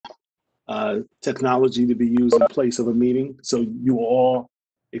technology to be used in place of a meeting. So you are all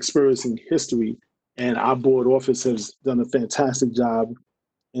experiencing history, and our board office has done a fantastic job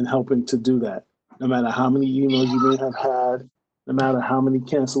in helping to do that. No matter how many emails you may have had, no matter how many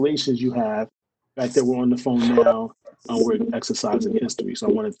cancellations you have, the fact that we're on the phone now, we're exercising history. So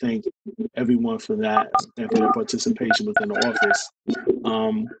I want to thank everyone for that and for their participation within the office.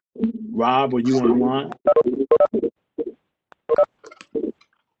 Rob, are you on the line?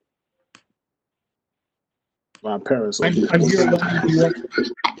 Rob Paris. I'm here, Lenny.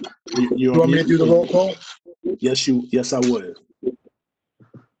 You want me to do the roll call? Yes, I would.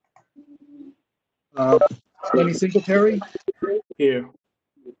 Lenny Singletary? Here.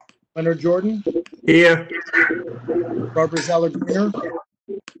 Leonard Jordan? Here. Barbara Zeller-Greener?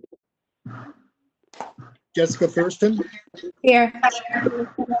 Jessica Thurston? Here.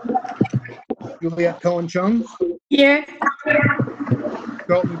 Juliette Cohen-Chung? Here.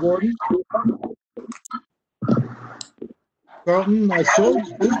 Carlton Gordon? Carlton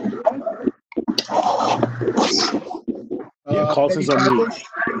Schultz? Carlton's on mute.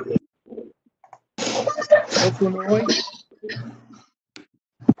 Illinois?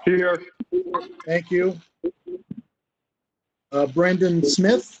 Here. Thank you. Brendan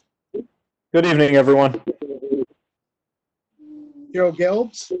Smith? Good evening, everyone. Joe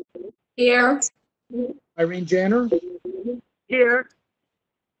Gelbs? Here. Irene Janner? Here.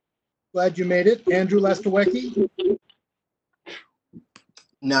 Glad you made it. Andrew Lestowecki?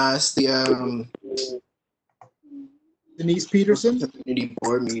 Nah, it's the Denise Peterson? community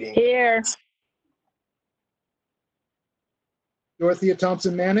board meeting. Here. Dorothea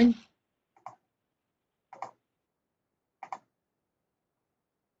Thompson Manning?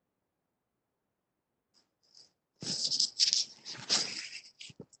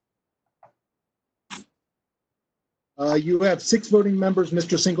 You have 6 voting members,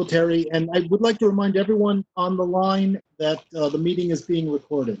 Mr. Singletary, and I would like to remind everyone on the line that the meeting is being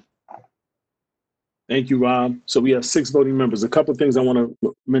recorded. Thank you, Rob. So we have 6 voting members. A couple of things I want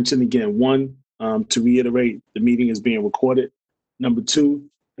to mention again. One, to reiterate, the meeting is being recorded. Number 2,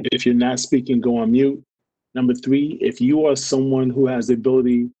 if you're not speaking, go on mute. Number 3, if you are someone who has the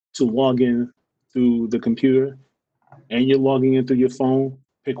ability to log in through the computer and you're logging in through your phone,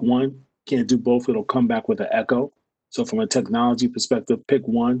 pick one. Can't do both. It'll come back with an echo. So from a technology perspective, pick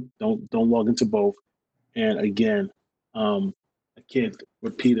one. Don't log into both. And again, I can't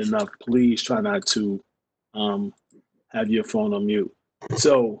repeat enough. Please try not to have your phone on mute.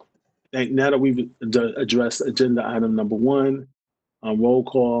 So now that we've addressed agenda item number 1, roll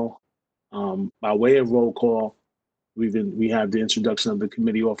call. By way of roll call, we have the introduction of the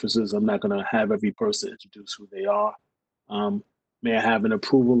committee officers. I'm not going to have every person introduce who they are. May I have an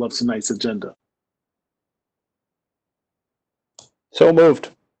approval of tonight's agenda? So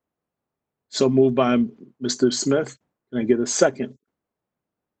moved. So moved by Mr. Smith. Can I get a second?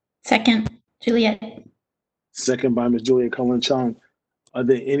 Second, Juliet. Second by Ms. Juliet Cohen-Chung.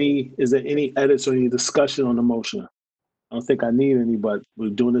 Is there any edits or any discussion on the motion? I don't think I need any, but we're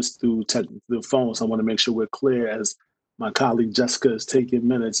doing this through the phone, so I want to make sure we're clear as my colleague Jessica is taking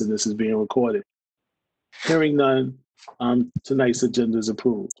minutes and this is being recorded. Hearing none, tonight's agenda is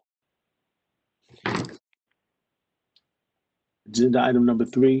approved. Agenda item number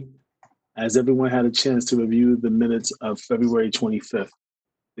 3, has everyone had a chance to review the minutes of February 25th,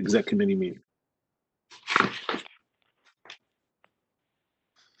 exec committee meeting?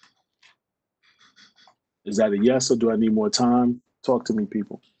 Is that a yes, or do I need more time? Talk to me,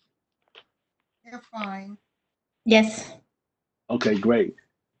 people. You're fine. Yes. Okay, great.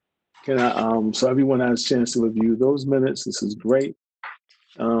 Can I, so everyone has a chance to review those minutes. This is great.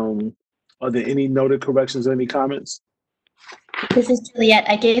 Are there any noted corrections or any comments? This is Juliet.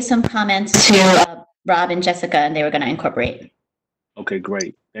 I gave some comments to Rob and Jessica, and they were going to incorporate. Okay,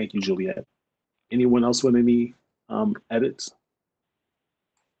 great. Thank you, Juliet. Anyone else with any edits?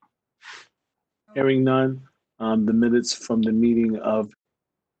 Hearing none, the minutes from the meeting of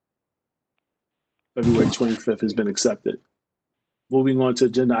February 25th has been accepted. Moving on to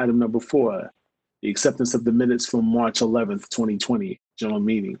agenda item number 4, the acceptance of the minutes from March 11th, 2020, general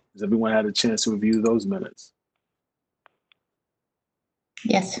meeting. Has everyone had a chance to review those minutes?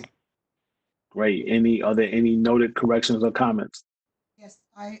 Yes. Great. Are there any noted corrections or comments? Yes,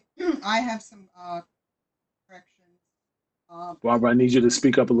 I have some corrections. Barbara, I need you to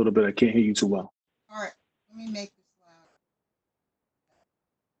speak up a little bit. I can't hear you too well. All right, let me make this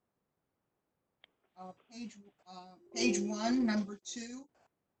loud. Page 1, number 2,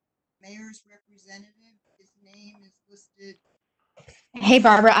 mayor's representative. His name is listed. Hey,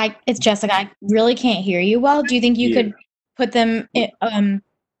 Barbara, it's Jessica. I really can't hear you well. Do you think you could put them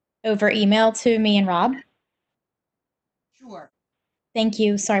Over email to me and Rob? Sure. Thank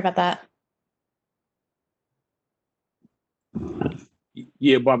you. Sorry about that.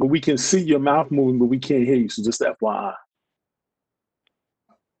 Yeah, Barbara, we can see your mouth moving, but we can't hear you. So just FYI.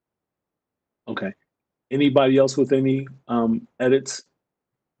 Okay. Anybody else with any edits?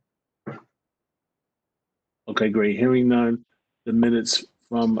 Okay, great. Hearing none. The minutes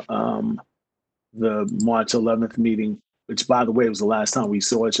from the March 11th meeting, which, by the way, was the last time we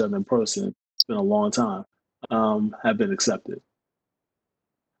saw each other in person. It's been a long time. Have been accepted.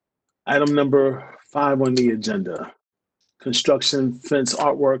 Item number 5 on the agenda: construction fence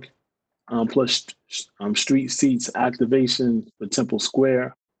artwork plus street seats activation for Temple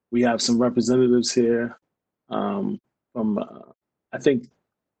Square. We have some representatives here from. I think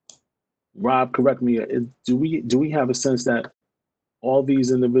Rob, correct me. Do we have a sense that all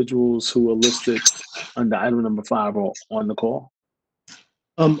these individuals who are listed under item number 5 are on the call?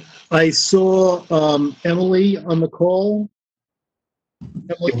 I saw Emily on the call.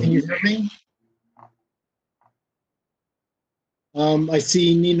 Emily, can you hear me? I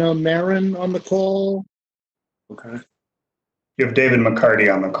see Nina Marin on the call. Okay. You have David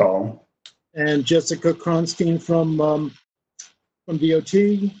McCarty on the call. And Jessica Kronstein from DOT.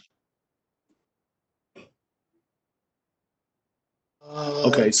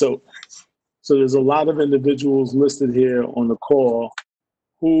 Okay, so there's a lot of individuals listed here on the call.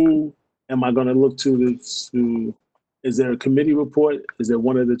 Who am I going to look to? Is there a committee report? Is there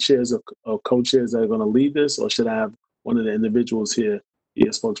one of the chairs or co-chairs that are going to lead this, or should I have one of the individuals here be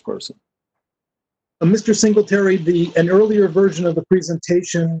a spokesperson? Mr. Singletary, an earlier version of the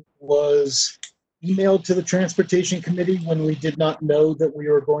presentation was emailed to the Transportation Committee when we did not know that we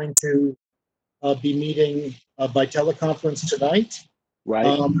were going to be meeting by teleconference tonight.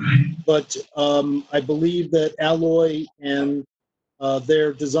 Right. But I believe that Alloy and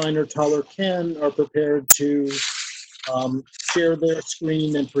their designer, Tyler Ken, are prepared to share their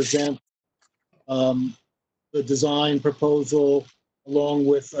screen and present the design proposal along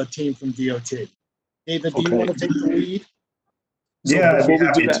with a team from DOT. David, do you want to take the lead? So Yeah, I'd be before we do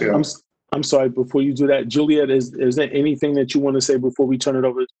happy that, to. I'm sorry, before you do that, Juliet, is there anything that you want to say before we turn it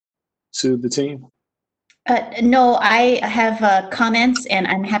over to the team? No, I have comments, and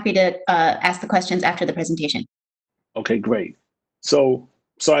I'm happy to ask the questions after the presentation. Okay, great. So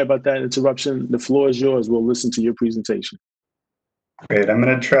sorry about that interruption. The floor is yours. We'll listen to your presentation. Great. I'm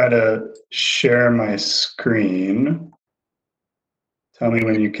going to try to share my screen. Tell me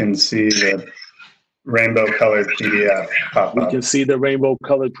when you can see the rainbow colored PDF pop We up. can see the rainbow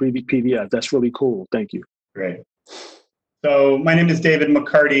colored PDF. That's really cool. Thank you. Great. So my name is David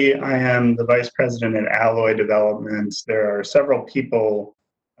McCarty. I am the Vice President at Alloy Development. There are several people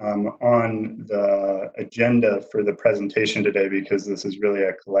on the agenda for the presentation today because this is really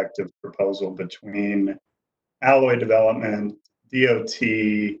a collective proposal between Alloy Development, DOT,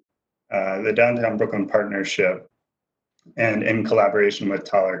 the Downtown Brooklyn Partnership, and in collaboration with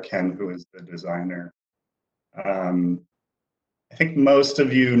Tyler Ken, who is the designer. I think most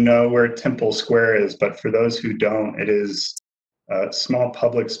of you know where Temple Square is, but for those who don't, it is a small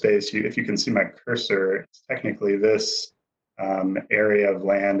public space. If you can see my cursor, it's technically this area of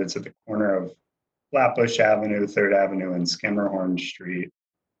land. It's at the corner of Flatbush Avenue, 3rd Avenue, and Schermerhorn Street.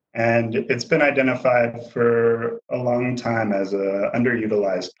 And it's been identified for a long time as an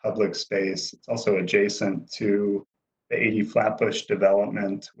underutilized public space. It's also adjacent to the 80 Flatbush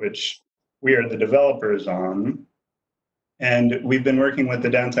development, which we are the developers on. And we've been working with the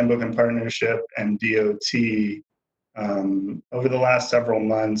Downtown Brooklyn Partnership and DOT over the last several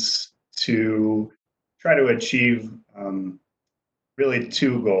months to try to achieve really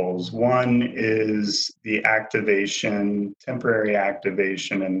 2 goals. One is the activation, temporary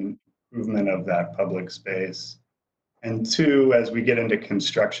activation and improvement of that public space. And 2, as we get into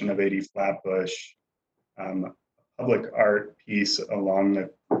construction of 80 Flatbush, public art piece along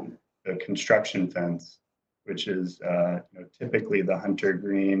the construction fence, which is typically the hunter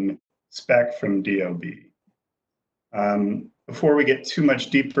green spec from DOB. Before we get too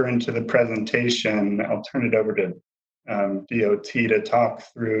much deeper into the presentation, I'll turn it over to DOT to talk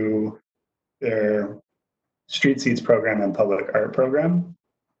through their Street Seats program and public art program.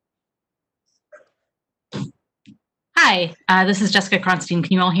 Hi, this is Jessica Kronstein.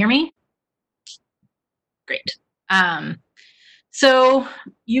 Can you all hear me? Great. So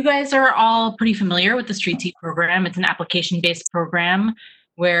you guys are all pretty familiar with the Street Seat program. It's an application-based program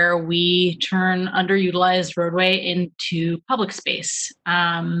where we turn underutilized roadway into public space.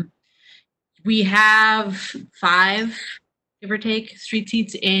 We have 5, give or take, street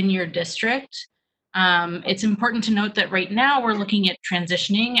seats in your district. It's important to note that right now we're looking at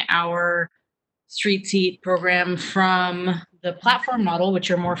transitioning our street seat program from the platform model, which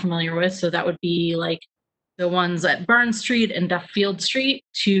you're more familiar with. So that would be like the ones at Burn Street and Duffield Street,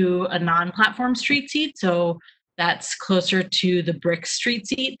 to a non-platform street seat. So that's closer to the brick street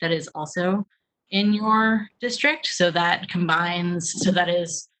seat that is also in your district. So that combines, so that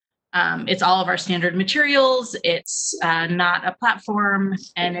is, it's all of our standard materials. It's not a platform,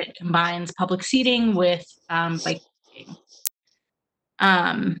 and it combines public seating with bike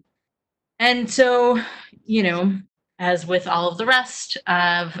parking. And so, you know, as with all of the rest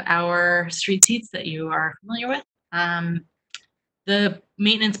of our street seats that you are familiar with, the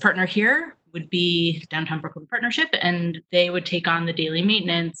maintenance partner here would be Downtown Brooklyn Partnership, and they would take on the daily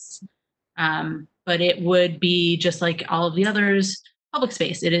maintenance. But it would be just like all of the others, public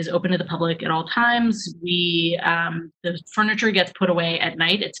space. It is open to the public at all times. The furniture gets put away at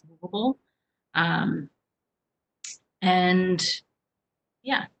night. It's movable. And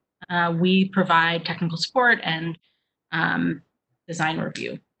yeah, we provide technical support and design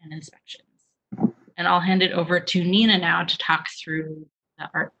review and inspections. And I'll hand it over to Nina now to talk through the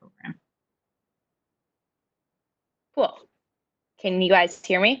art program. Cool. Can you guys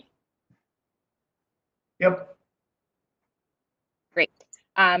hear me? Yep. Great.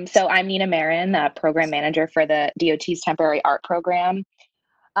 So I'm Nina Marin, the program manager for the DOT's temporary art program.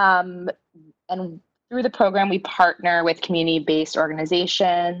 And through the program, we partner with community-based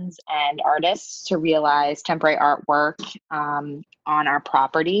organizations and artists to realize temporary artwork on our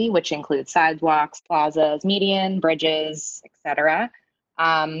property, which includes sidewalks, plazas, median, bridges, etc.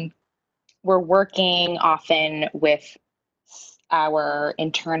 We're working often with our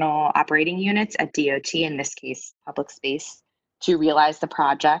internal operating units at DOT, in this case, public space, to realize the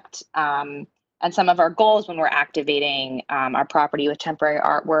project. And some of our goals when we're activating our property with temporary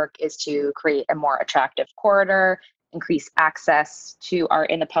artwork is to create a more attractive corridor, increase access to art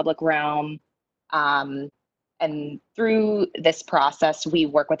in the public realm. And through this process, we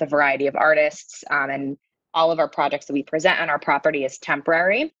work with a variety of artists, and all of our projects that we present on our property is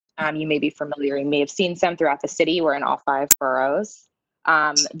temporary. You may be familiar, you may have seen some throughout the city. We're in all 5 boroughs.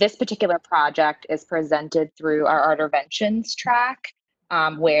 This particular project is presented through our art interventions track,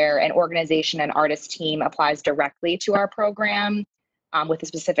 where an organization and artist team applies directly to our program with a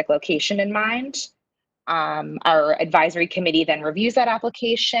specific location in mind. Our advisory committee then reviews that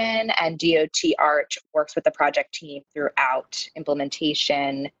application, and DOT Art works with the project team throughout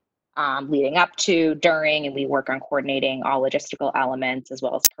implementation, leading up to, during, and we work on coordinating all logistical elements as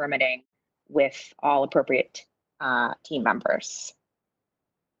well as permitting with all appropriate team members.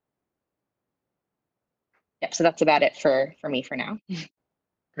 Yep, so that's about it for me for now.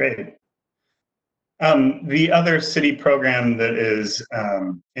 Great. The other city program that is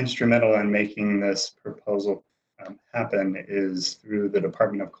instrumental in making this proposal happen is through the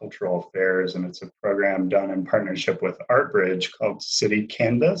Department of Cultural Affairs, and it's a program done in partnership with ArtBridge called City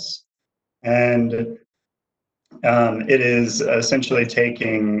Canvas. And it is essentially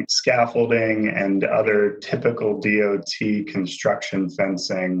taking scaffolding and other typical DOT construction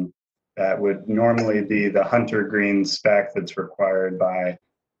fencing that would normally be the hunter green spec that's required by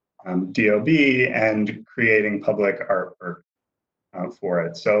DOB, and creating public artwork for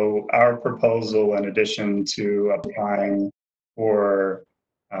it. So our proposal, in addition to applying for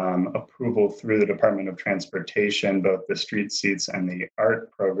approval through the Department of Transportation, both the street seats and the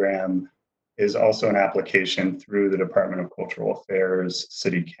art program, is also an application through the Department of Cultural Affairs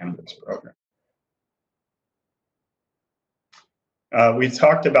City Canvas program. We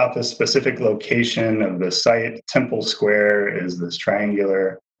talked about the specific location of the site. Temple Square is this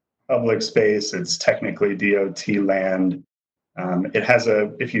triangular public space. It's technically DOT land. It has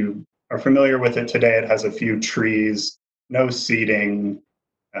if you are familiar with it today, it has a few trees, no seating.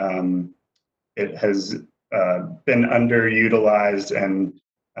 It has been underutilized and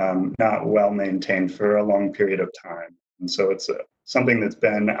not well maintained for a long period of time. And so it's something that's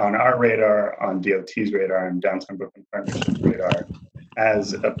been on our radar, on DOT's radar, and Downtown Brooklyn Partnership's radar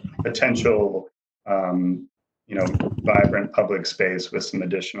as a potential vibrant public space with some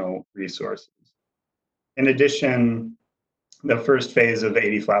additional resources. In addition, the first phase of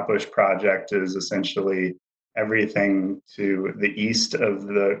 80 Flatbush project is essentially everything to the east of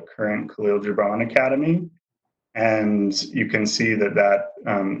the current Khalil Gibran Academy. And you can see that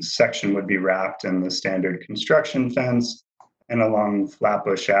section would be wrapped in the standard construction fence, and along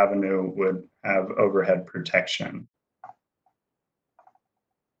Flatbush Avenue would have overhead protection.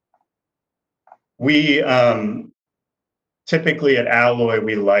 We typically at Alloy,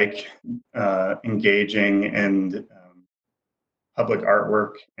 we like engaging in public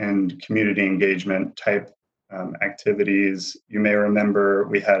artwork and community engagement type activities. You may remember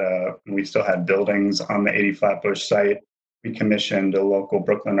we still had buildings on the 80 Flatbush site. We commissioned a local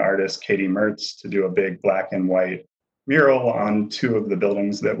Brooklyn artist, Katie Mertz, to do a big black and white mural on 2 of the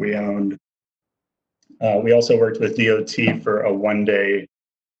buildings that we owned. We also worked with DOT for a one-day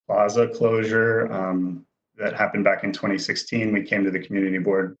plaza closure that happened back in 2016. We came to the community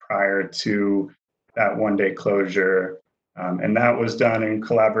board prior to that one-day closure. And that was done in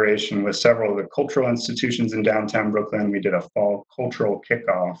collaboration with several of the cultural institutions in downtown Brooklyn. We did a fall cultural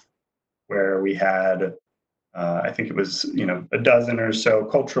kickoff where we had, I think it was, a dozen or so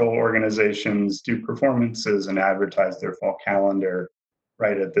cultural organizations do performances and advertise their fall calendar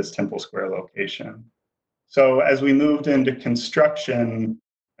right at this Temple Square location. So as we moved into construction,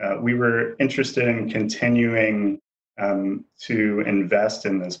 we were interested in continuing to invest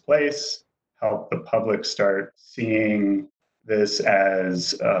in this place, help the public start seeing this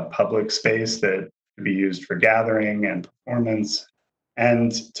as a public space that could be used for gathering and performance,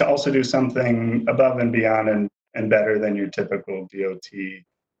 and to also do something above and beyond and better than your typical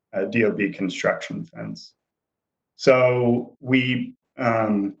DOB construction fence. So we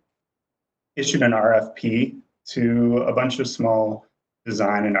issued an RFP to a bunch of small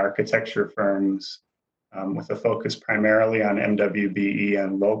design and architecture firms with a focus primarily on MWBE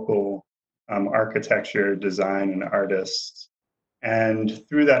and local architecture, design, and artists. And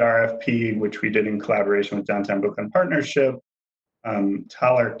through that RFP, which we did in collaboration with Downtown Brooklyn Partnership,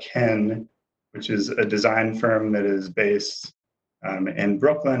 Tyler Ken, which is a design firm that is based in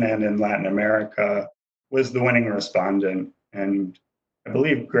Brooklyn and in Latin America, was the winning respondent. And I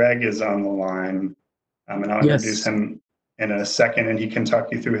believe Greg is on the line, and I'll introduce him in a second, and he can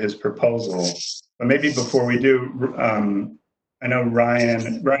talk you through his proposal. But maybe before we do, I know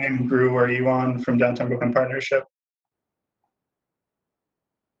Ryan Grew, are you on from Downtown Brooklyn Partnership?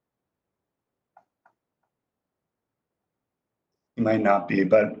 He might not be,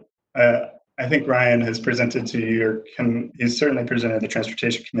 but I think Ryan has presented to you, he's certainly presented the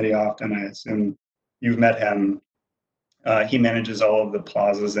Transportation Committee often. I assume you've met him. He manages all of the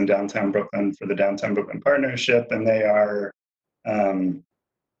plazas in downtown Brooklyn for the Downtown Brooklyn Partnership, and they are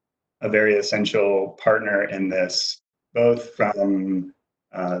a very essential partner in this, both from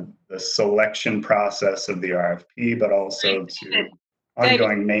the selection process of the RFP, but also to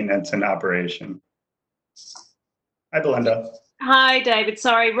ongoing maintenance and operation. Hi, Belinda. Hi, David.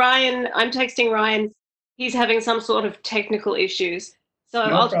 Sorry, Ryan. I'm texting Ryan. He's having some sort of technical issues. So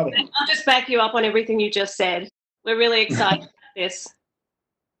No problem. I'll just back you up on everything you just said. We're really excited about this.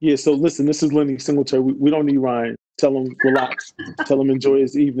 Yeah, so listen, this is Lenny, Singletary. We don't need Ryan. Tell him relax. Tell him enjoy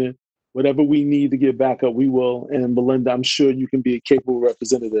his evening. Whatever we need to get back up, we will. And Belinda, I'm sure you can be a capable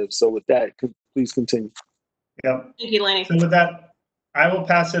representative. So with that, please continue. Yep. Thank you, Lenny. So with that, I will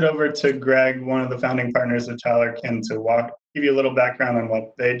pass it over to Greg, one of the founding partners of Tyler Ken, to give you a little background on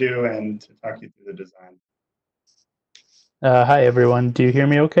what they do and to talk you through the design. Hi, everyone. Do you hear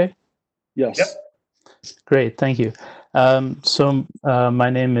me okay? Yes. Yep. Great, thank you. My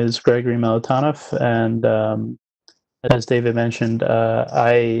name is Gregory Melitonoff, and as David mentioned,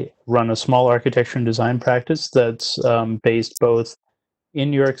 I run a small architecture and design practice that's based both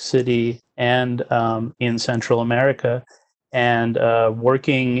in New York City and in Central America. And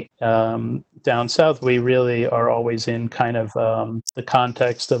working down south, we really are always in kind of the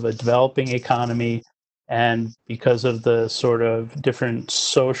context of a developing economy. And because of the sort of different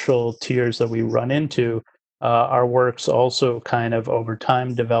social tiers that we run into, our works also kind of over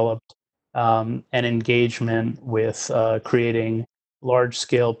time developed an engagement with creating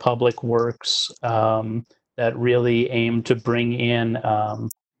large-scale public works that really aim to bring in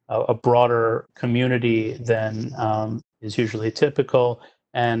a broader community than is usually typical,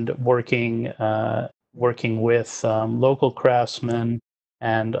 and working with local craftsmen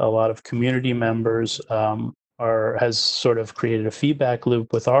and a lot of community members has sort of created a feedback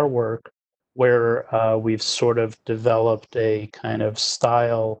loop with our work, where we've sort of developed a kind of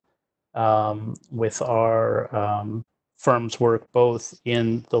style with our firm's work, both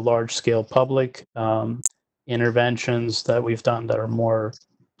in the large-scale public interventions that we've done that are more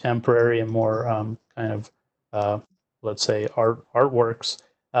temporary and more kind of, let's say, artworks.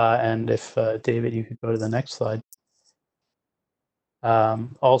 And if David, you could go to the next slide.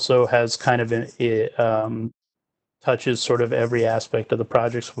 Also has kind of touches sort of every aspect of the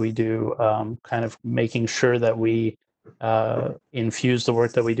projects we do, kind of making sure that we infuse the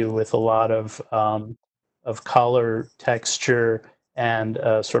work that we do with a lot of color, texture, and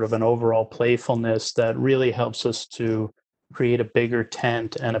sort of an overall playfulness that really helps us to create a bigger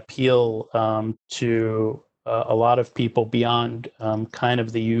tent and appeal to a lot of people beyond kind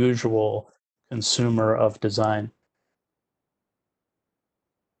of the usual consumer of design.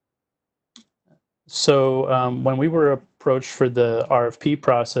 So when we were approached for the RFP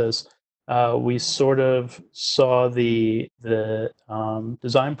process, we sort of saw the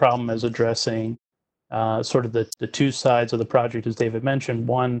design problem as addressing sort of the two sides of the project, as David mentioned.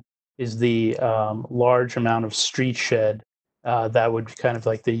 One is the large amount of street shed that would be kind of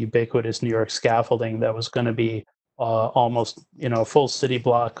like the ubiquitous New York scaffolding that was going to be almost, full city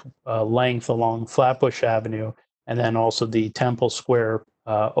block length along Flatbush Avenue, and then also the Temple Square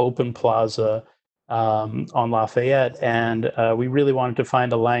open plaza on Lafayette. And we really wanted to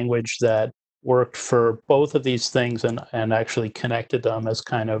find a language that worked for both of these things and actually connected them as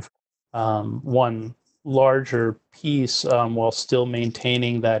kind of one larger piece while still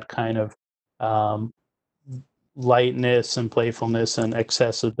maintaining that kind of lightness and playfulness and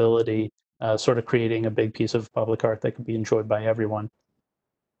accessibility, sort of creating a big piece of public art that could be enjoyed by everyone.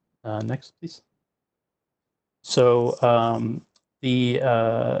 Next, please. So the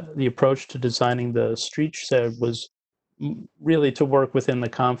approach to designing the street shed was really to work within the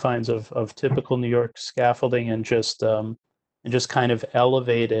confines of typical New York scaffolding and just kind of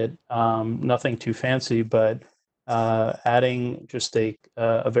elevate it. Nothing too fancy, but adding just a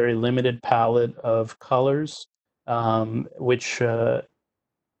very limited palette of colors, which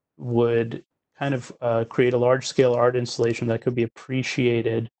would kind of create a large-scale art installation that could be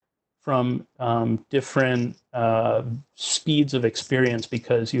appreciated from different speeds of experience,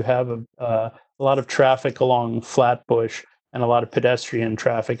 because you have a lot of traffic along Flatbush and a lot of pedestrian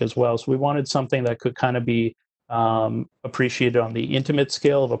traffic as well. So we wanted something that could kind of be appreciated on the intimate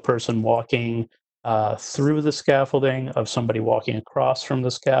scale of a person walking through the scaffolding, of somebody walking across from the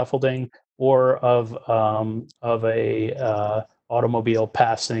scaffolding, or of a automobile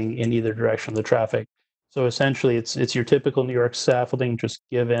passing in either direction of the traffic. So essentially, it's your typical New York scaffolding, just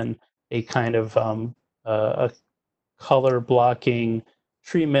given a kind of a color blocking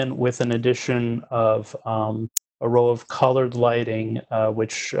treatment with an addition of a row of colored lighting,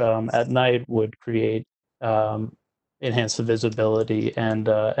 which at night would create enhance the visibility and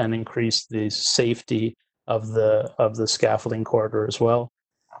increase the safety of the scaffolding corridor as well.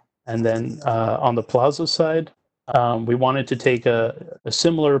 And then on the plaza side, we wanted to take a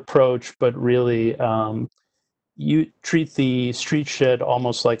similar approach, but really you treat the street shed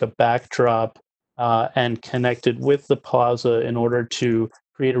almost like a backdrop and connect it with the plaza in order to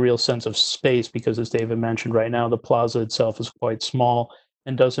create a real sense of space, because as David mentioned, right now the plaza itself is quite small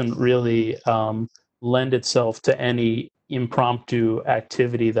and doesn't really lend itself to any impromptu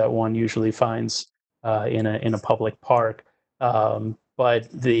activity that one usually finds in a public park. But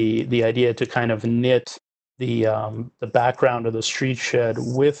the idea to kind of knit the background of the street shed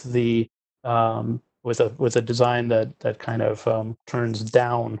with the with a design that kind of turns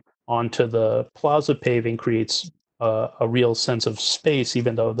down onto the plaza paving creates a real sense of space,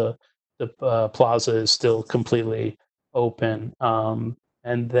 even though the plaza is still completely open.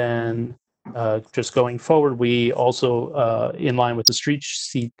 And then just going forward, we also, in line with the street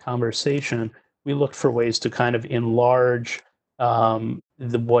seat conversation, we looked for ways to kind of enlarge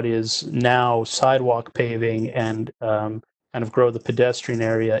what is now sidewalk paving and kind of grow the pedestrian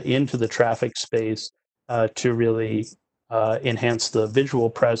area into the traffic space to really enhance the visual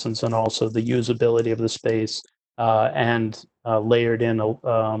presence and also the usability of the space, and layered in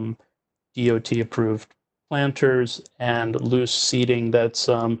DOT approved planters and loose seating that's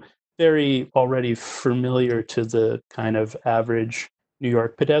very already familiar to the kind of average New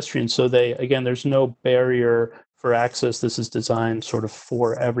York pedestrian. So there's no barrier for access. This is designed sort of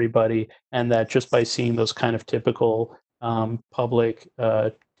for everybody, and that just by seeing those kind of typical public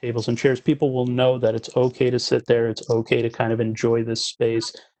tables and chairs, people will know that it's okay to sit there, it's okay to kind of enjoy this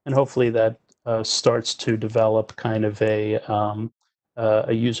space, and hopefully that starts to develop kind of a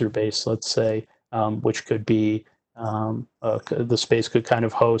user base, let's say, which could be the space could kind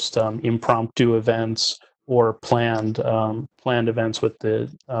of host impromptu events or planned events with the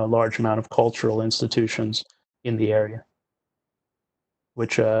large amount of cultural institutions in the area.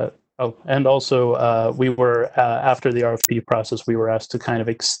 Which and also we were after the RFP process, we were asked to kind of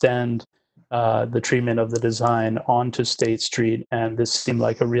extend the treatment of the design onto State Street, and this seemed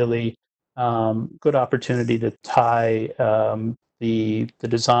like a really good opportunity to tie the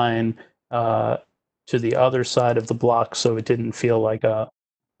design to the other side of the block, so it didn't feel like a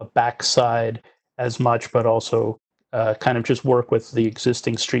backside as much, but also kind of just work with the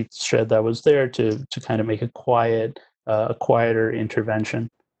existing street shed that was there to kind of make a quieter intervention.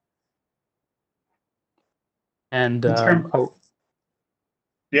 And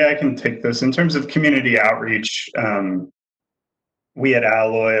Yeah, I can take this. In terms of community outreach, we at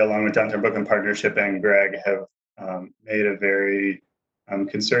Alloy, along with Downtown Brooklyn Partnership and Greg, have made a very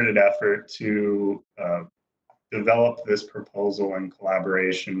concerted effort to develop this proposal in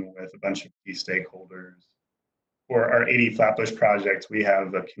collaboration with a bunch of key stakeholders. For our 80 Flatbush project, we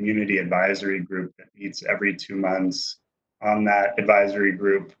have a community advisory group that meets every 2 months. On that advisory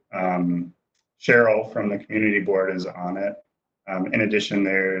group, Cheryl from the community board is on it. In addition,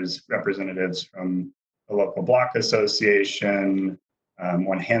 there's representatives from the local block association,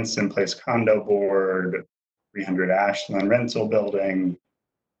 One Hanson Place Condo Board, 300 Ashland Rental Building,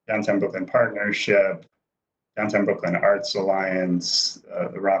 Downtown Brooklyn Partnership, Downtown Brooklyn Arts Alliance,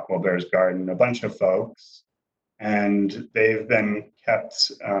 the Rockwell Bears Garden, a bunch of folks. And they've been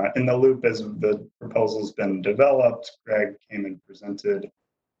kept in the loop as the proposal's been developed. Greg came and presented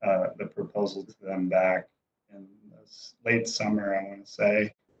the proposal to them back in this late summer, I want to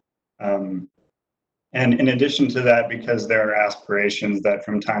say. And in addition to that, because there are aspirations that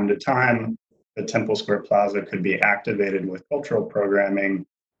from time to time, the Temple Square Plaza could be activated with cultural programming,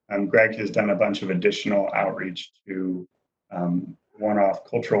 Greg has done a bunch of additional outreach to one-off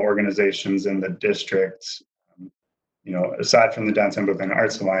cultural organizations in the district. You know, aside from the Downtown Brooklyn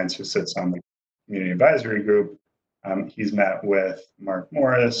Arts Alliance, who sits on the community advisory group, he's met with Mark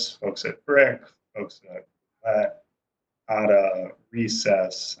Morris, folks at Brick, folks at Lafayette, ADA,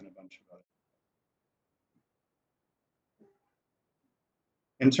 Recess, and a bunch of others.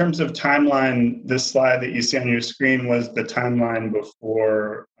 In terms of timeline, this slide that you see on your screen was the timeline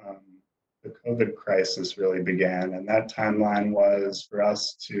before the COVID crisis really began. And that timeline was for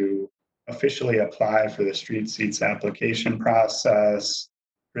us to officially apply for the StreetSeats application process,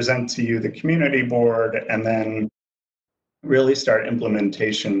 present to you the community board, and then really start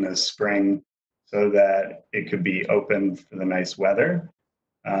implementation this spring so that it could be open for the nice weather.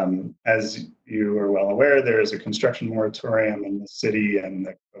 As you are well aware, there is a construction moratorium in the city and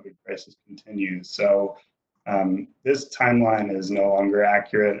the COVID crisis continues. So this timeline is no longer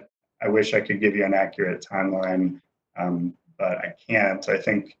accurate. I wish I could give you an accurate timeline, but I can't. I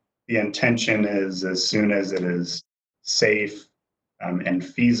think the intention is as soon as it is safe and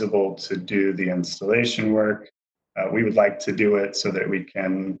feasible to do the installation work, we would like to do it so that we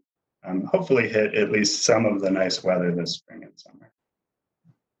can hopefully hit at least some of the nice weather this spring and summer.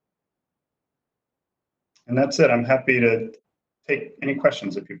 And that's it. I'm happy to take any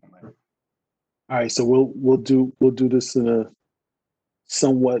questions if people might. All right, so we'll do this in a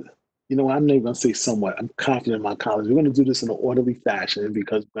somewhat, you know, I'm not even gonna say somewhat, I'm confident in my colleagues. We're gonna do this in an orderly fashion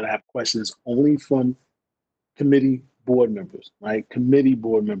because we're gonna have questions only from committee board members, right? Committee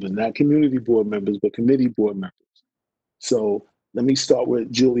board members, not community board members, but committee board members. So let me start with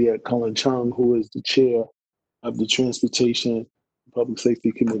Juliet Cullen-Chung, who is the chair of the Transportation and Public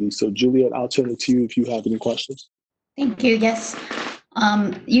Safety Committee. So Juliet, I'll turn it to you if you have any questions. Thank you. Yes.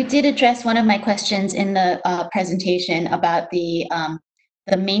 You did address one of my questions in the presentation about the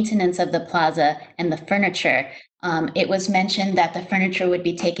maintenance of the plaza and the furniture. It was mentioned that the furniture would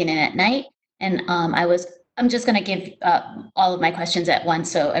be taken in at night, and I'm just going to give all of my questions at once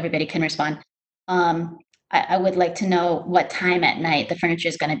so everybody can respond. I would like to know what time at night the furniture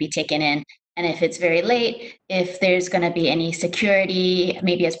is going to be taken in, and if it's very late, if there's going to be any security,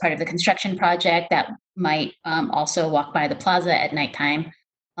 maybe as part of the construction project that might also walk by the plaza at nighttime.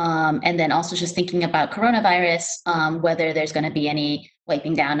 And then also just thinking about coronavirus, whether there's going to be any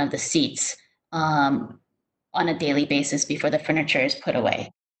wiping down of the seats on a daily basis before the furniture is put away.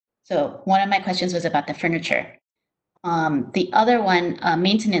 So one of my questions was about the furniture. The other one,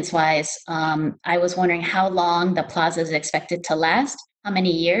 maintenance-wise, I was wondering how long the plaza is expected to last, how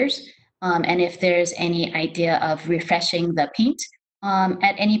many years, and if there's any idea of refreshing the paint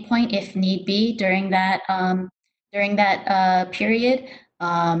at any point, if need be, during that period.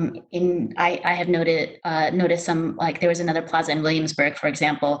 I have noticed some, like there was another plaza in Williamsburg, for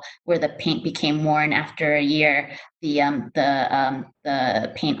example, where the paint became worn after a year, the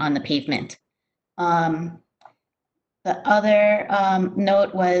paint on the pavement. The other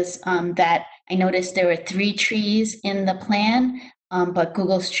note was that I noticed there were 3 trees in the plan, but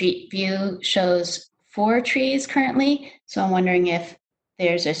Google Street View shows 4 trees currently. So I'm wondering if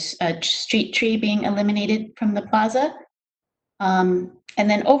there's a street tree being eliminated from the plaza. And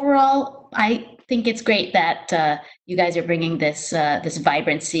then overall, I think it's great that you guys are bringing this this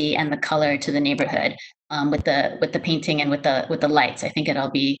vibrancy and the color to the neighborhood with the painting and with the lights. I think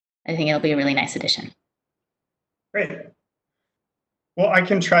it'll be a really nice addition. Great. Well, I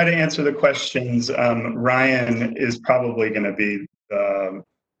can try to answer the questions. Ryan is probably going to be the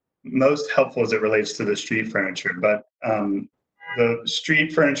most helpful as it relates to the street furniture, but the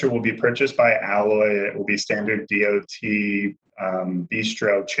street furniture will be purchased by Alloy. It will be standard DOT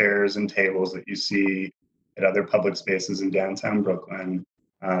bistro chairs and tables that you see at other public spaces in downtown Brooklyn.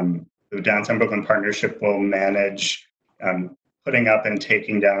 The Downtown Brooklyn Partnership will manage putting up and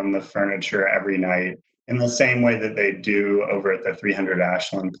taking down the furniture every night in the same way that they do over at the 300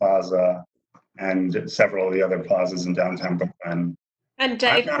 Ashland Plaza and several of the other plazas in downtown Brooklyn. And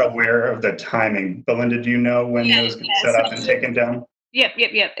Dave, I'm not aware of the timing. Belinda, do you know when those get set up and taken down? Yep.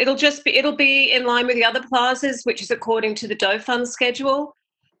 It'll be in line with the other plazas, which is according to the Doe Fund schedule,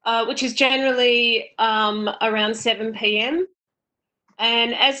 which is generally around 7 p.m.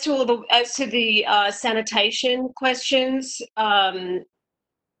 And as to the sanitation questions,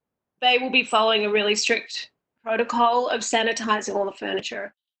 they will be following a really strict protocol of sanitizing all the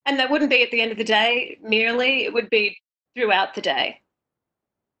furniture. And that wouldn't be at the end of the day merely, it would be throughout the day.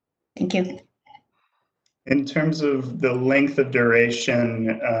 Thank you. In terms of the length of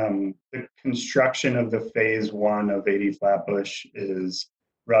duration, the construction of the phase 1 of 80 Flatbush is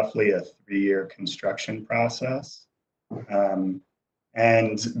roughly a 3-year construction process.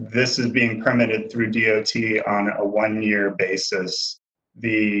 And this is being permitted through DOT on a 1-year basis.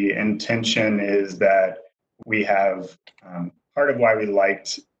 The intention is that we have, part of why we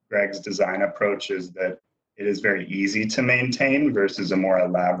liked Greg's design approach is that it is very easy to maintain versus a more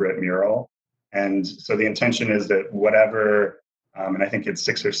elaborate mural. And so the intention is that whatever, and I think it's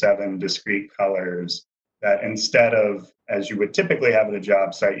 6 or 7 discrete colors, that instead of, as you would typically have at a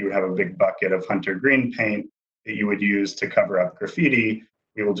job site, you would have a big bucket of hunter green paint that you would use to cover up graffiti.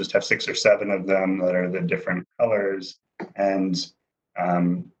 We will just have 6 or 7 of them that are the different colors. And,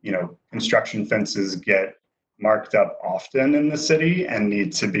 construction fences get marked up often in the city and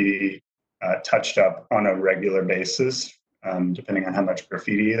need to be touched up on a regular basis, depending on how much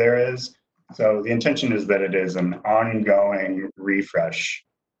graffiti there is. So the intention is that it is an ongoing refresh,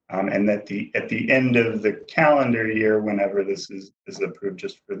 and that at the end of the calendar year, whenever this is approved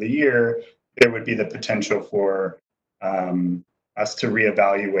just for the year, there would be the potential for us to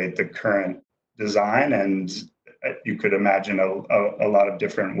reevaluate the current design. And you could imagine a lot of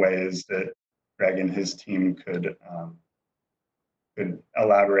different ways that Greg and his team could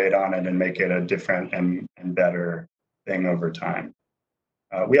elaborate on it and make it a different and better thing over time.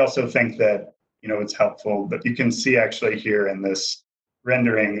 We also think that, it's helpful, but you can see actually here in this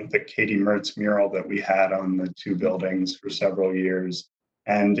rendering the Katie Mertz mural that we had on the 2 buildings for several years.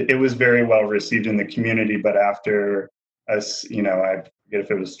 And it was very well received in the community, but after us, I forget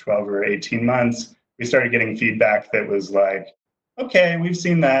if it was 12 or 18 months, we started getting feedback that was like, okay, we've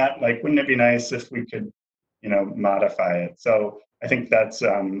seen that, like, wouldn't it be nice if we could, modify it? So I think that's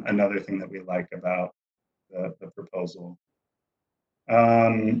another thing that we like about the proposal.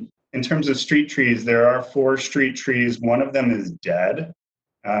 In terms of street trees, there are 4 street trees. One of them is dead.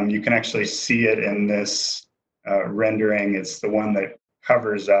 You can actually see it in this rendering. It's the one that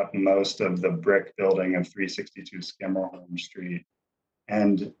covers up most of the brick building of 362 Schermerhorn Street.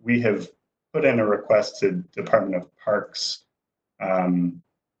 And we have put in a request to Department of Parks to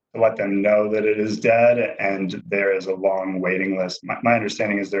let them know that it is dead, and there is a long waiting list. My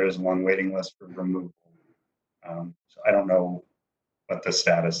understanding is there is a long waiting list for removal. So I don't know what the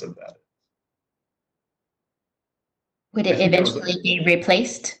status of that is. Would it eventually be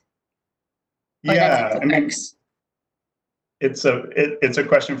replaced? Or yeah, I mean, it's a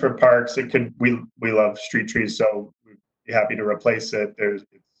question for Parks. It could, we love street trees, so we'd be happy to replace it. It's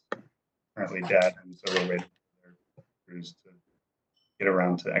currently dead, and so we're waiting for their crews to get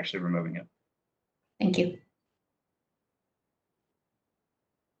around to actually removing it. Thank you.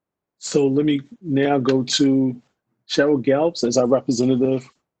 So let me now go to Cheryl Galps as our representative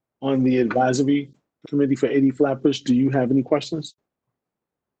on the advisory committee for 80 Flatbush. Do you have any questions?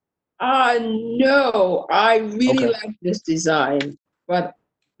 No, I really like this design, but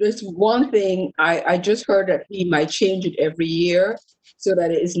there's one thing I just heard that he might change it every year so that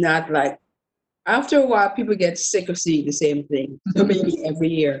it is not like, after a while, people get sick of seeing the same thing. So maybe every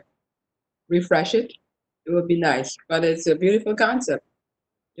year, refresh it. It would be nice, but it's a beautiful concept.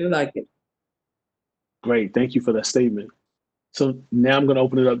 You like it. Great, thank you for that statement. So now I'm going to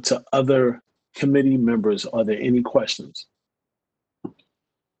open it up to other committee members. Are there any questions?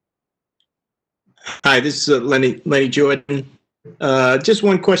 Hi, this is Lenny Jordan. Just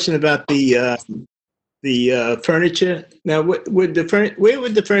one question about the furniture. Now, where would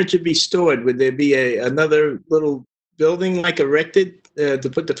the furniture be stored? Would there be another little building like erected to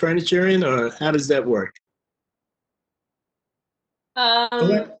put the furniture in, or how does that work?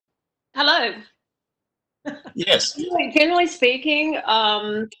 Hello. Yes. Generally speaking,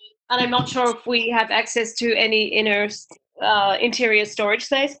 and I'm not sure if we have access to any inner interior storage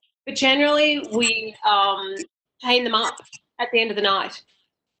space. But generally, we chain them up at the end of the night.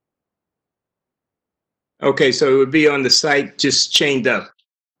 Okay, so it would be on the site, just chained up.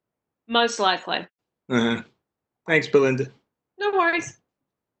 Most likely. Uh-huh. Thanks, Belinda. No worries.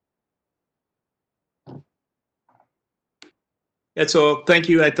 That's all. Thank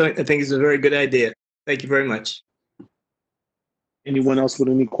you. I think it's a very good idea. Thank you very much. Anyone else with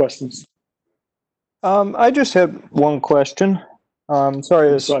any questions? I just have one question.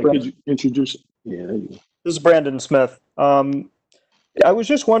 Sorry, Could you introduce it? Yeah, there you go. This is Brandon Smith. I was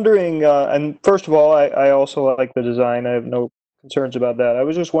just wondering, and first of all, I also like the design. I have no concerns about that. I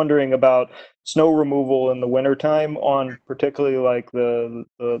was just wondering about snow removal in the wintertime on particularly like the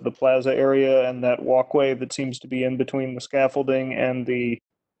plaza area and that walkway that seems to be in between the scaffolding and the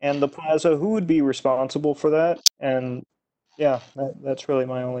plaza. Who would be responsible for that? And yeah, that's really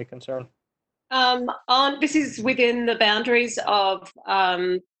my only concern. This is within the boundaries of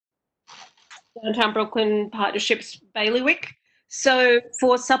Downtown Brooklyn Partnerships bailiwick. So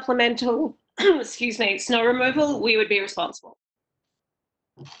for supplemental, excuse me, snow removal, we would be responsible.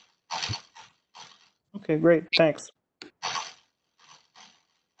 Okay, great. Thanks.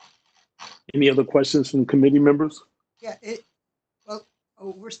 Any other questions from committee members? Yeah,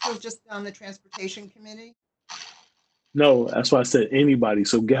 we're still just on the transportation committee. No, that's why I said anybody.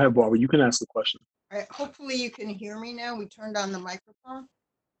 So go ahead, Barbara. You can ask the question. All right, hopefully you can hear me now. We turned on the microphone.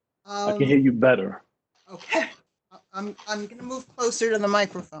 I can hear you better. Okay, I'm going to move closer to the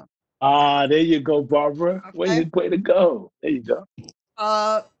microphone. Ah, there you go, Barbara. Okay. Way to go. There you go.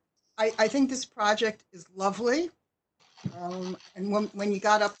 I think this project is lovely. And when you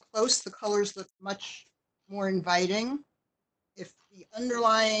got up close, the colors looked much more inviting. If the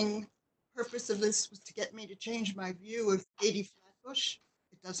underlying purpose of this was to get me to change my view of 80 Flatbush,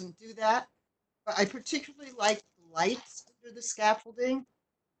 it doesn't do that. But I particularly like the lights under the scaffolding.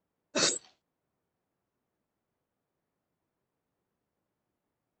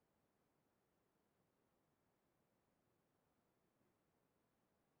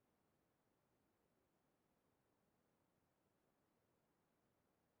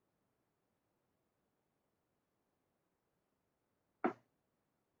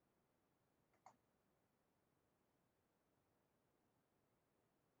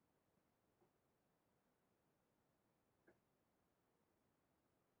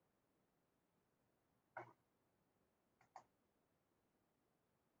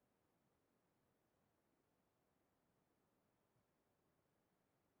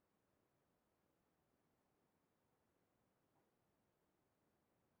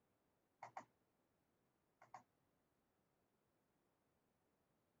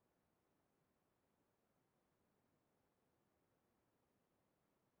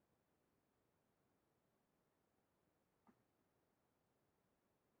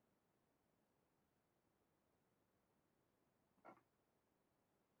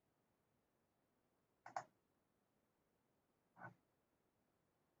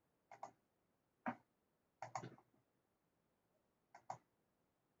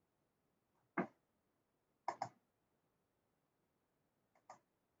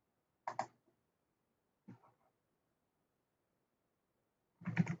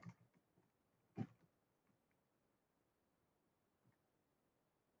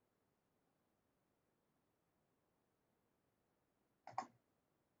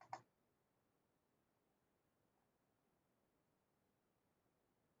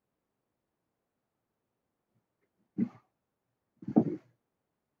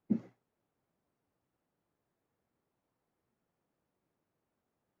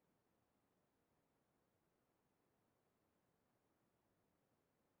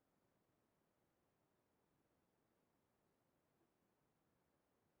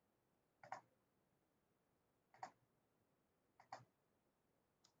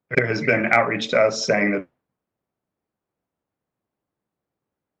 There has been outreach to us saying that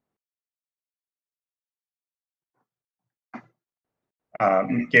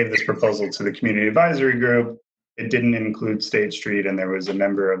gave this proposal to the community advisory group. It didn't include State Street, and there was a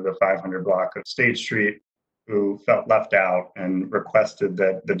member of the 500 block of State Street who felt left out and requested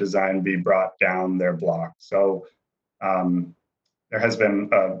that the design be brought down their block. So there has been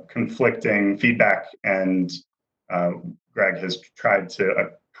conflicting feedback, and Greg has tried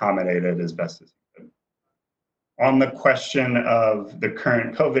to accommodate it as best as he could. On the question of the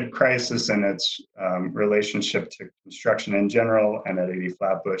current COVID crisis and its relationship to construction in general, and at 80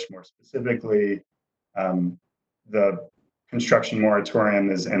 Flatbush more specifically, the construction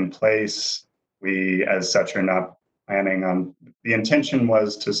moratorium is in place. We, as such, are not planning on, the intention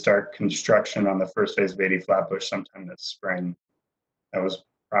was to start construction on the first phase of 80 Flatbush sometime this spring. That was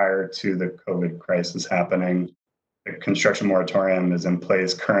prior to the COVID crisis happening. The construction moratorium is in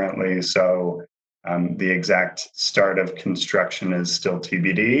place currently, so the exact start of construction is still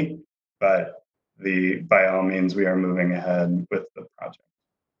TBD, but by all means, we are moving ahead with the project.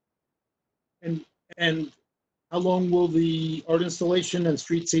 And how long will the art installation and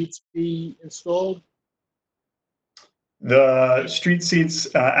street seats be installed? The street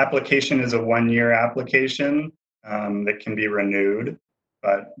seats application is a 1-year application that can be renewed,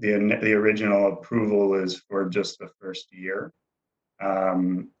 but the original approval is for just the first year.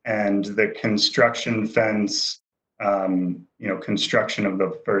 And the construction fence, construction of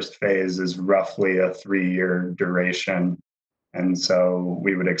the first phase is roughly a 3-year duration. And so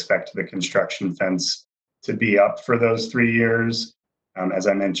we would expect the construction fence to be up for those 3 years. As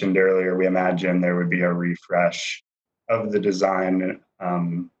I mentioned earlier, we imagine there would be a refresh of the design,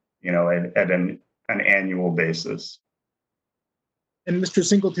 at an annual basis. And Mr.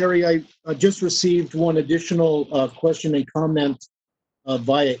 Singletary, I just received one additional question and comment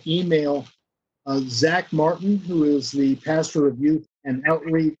via email. Zach Martin, who is the pastor of youth and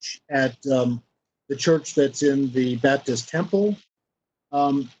outreach at the church that's in the Baptist Temple,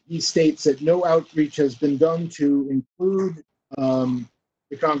 he states that no outreach has been done to include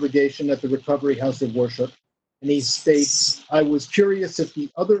the congregation at the Recovery House of Worship. And he states, I was curious if the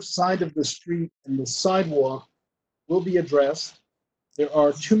other side of the street and the sidewalk will be addressed. There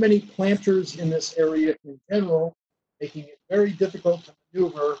are too many planters in this area in general, making it very difficult to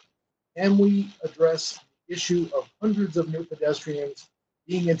maneuver. Can we address the issue of hundreds of new pedestrians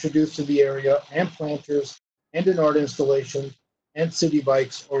being introduced to the area, and planters, and an art installation, and city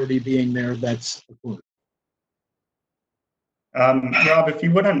bikes already being there? That's the point. Rob, if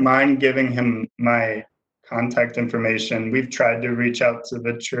you wouldn't mind giving him my contact information. We've tried to reach out to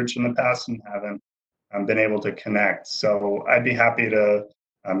the church in the past and haven't been able to connect. So I'd be happy to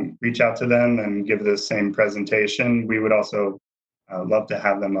reach out to them and give the same presentation. We would also love to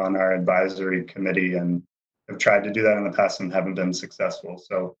have them on our advisory committee, and have tried to do that in the past and haven't been successful.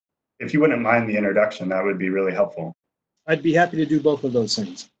 So if you wouldn't mind the introduction, that would be really helpful. I'd be happy to do both of those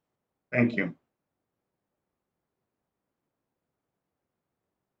things. Thank you.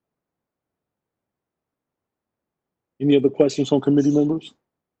 Any other questions from committee members?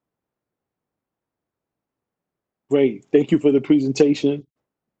 Great, thank you for the presentation.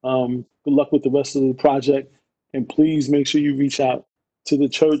 Good luck with the rest of the project, and please make sure you reach out to the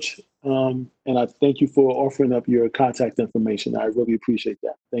church. And I thank you for offering up your contact information. I really appreciate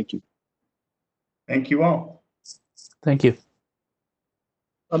that. Thank you. Thank you all. Thank you.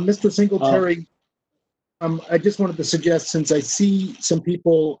 Mr. Singletary, I just wanted to suggest, since I see some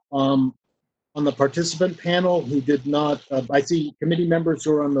people on the participant panel who did not, I see committee members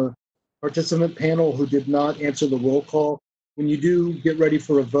who are on the participant panel who did not answer the roll call. When you do get ready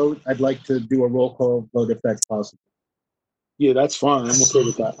for a vote, I'd like to do a roll call vote if that's possible. Yeah, that's fine. I'm okay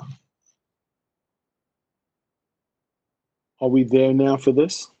with that. Are we there now for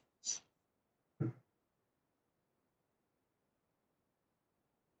this?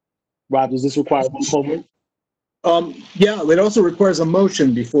 Rob, does this require a roll call vote? Yeah, it also requires a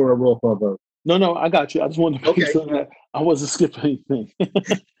motion before a roll call vote. No, I got you. I just wanted to make sure that I wasn't skipping anything.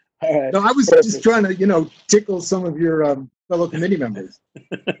 All right. No, I was just trying to, tickle some of your fellow committee members.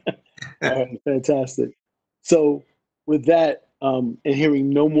 All right, fantastic. So with that, and hearing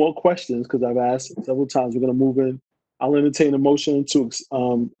no more questions, because I've asked several times, we're going to move in. I'll entertain a motion to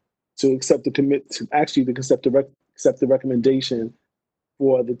accept the accept the recommendation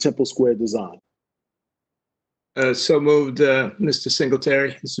for the Temple Square design. So moved, Mr.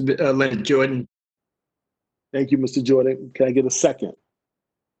 Singletary. Lenny Jordan. Thank you, Mr. Jordan. Can I get a second?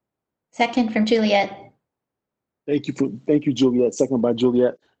 Second from Juliet. Thank you, Juliet. Second by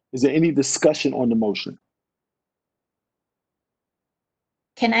Juliet. Is there any discussion on the motion?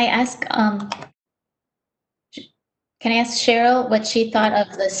 Can I ask Cheryl what she thought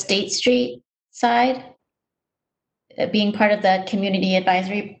of the State Street side being part of the Community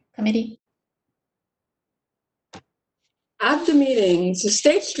Advisory Committee? At the meetings, the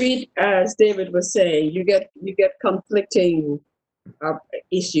State Street, as David was saying, you get conflicting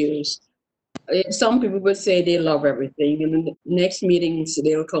issues. Some people would say they love everything, and in the next meetings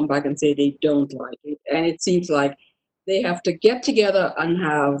they'll come back and say they don't like it. And it seems like they have to get together and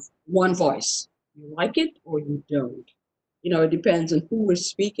have one voice. You like it or you don't. It depends on who is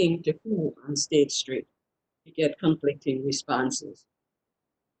speaking to who on State Street. You get conflicting responses.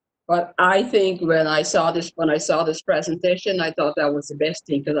 But I think when I saw this presentation, I thought that was the best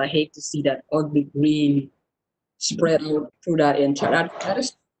thing, because I hate to see that ugly green spread out through that entire, that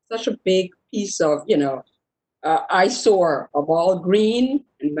is such a big piece of, you know, eyesore of all green.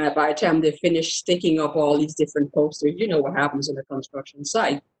 And by the time they finish sticking up all these different posters, you know what happens in a construction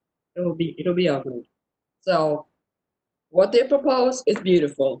site. It'll be ugly. So what they propose is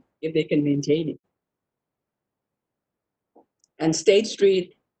beautiful if they can maintain it. And State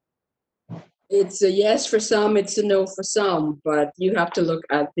Street, it's a yes for some, it's a no for some, but you have to look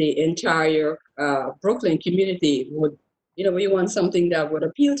at the entire Brooklyn community. Would, you know, we want something that would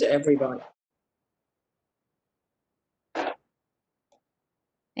appeal to everybody.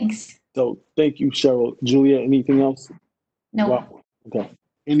 Thanks. So thank you, Cheryl. Julia, anything else? No. Wow. Okay.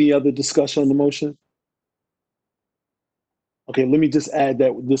 Any other discussion on the motion? Okay, let me just add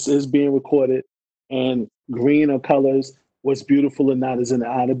that this is being recorded, and green of colors, what's beautiful and not is in the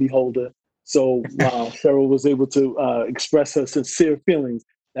eye of the beholder. So Cheryl was able to express her sincere feelings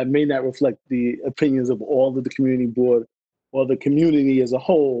that may not reflect the opinions of all of the community board or the community as a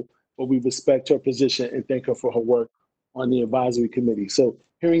whole, but we respect her position and thank her for her work on the advisory committee. So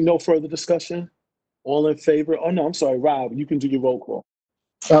hearing no further discussion, all in favor? Oh, no, I'm sorry, Rob, you can do your roll call.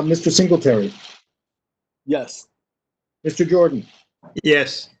 Mr. Singletary, Yes. Mr. Jordan,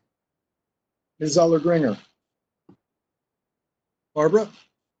 Yes. Ms. Zeller-Gringer, Barbara,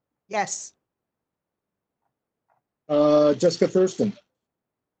 Yes. Jessica Thurston,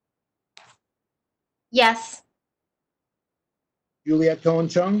 Yes. Juliet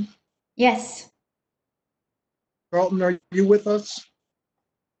Cohen-Chung, Yes. Carlton, are you with us?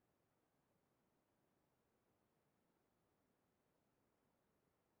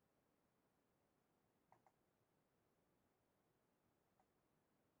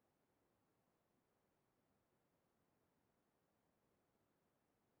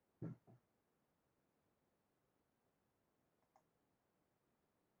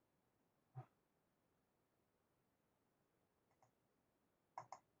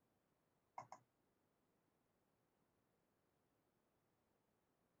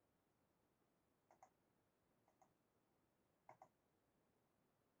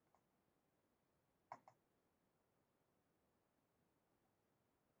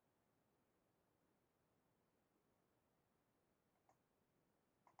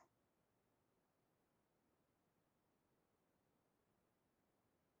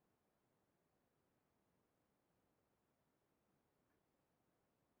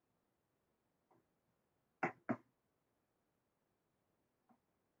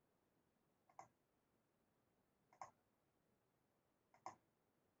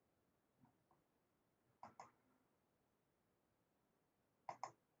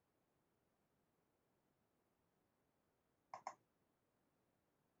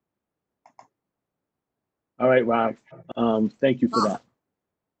 All right, Rob. Thank you for that.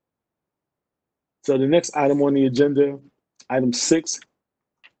 So the next item on the agenda, item 6,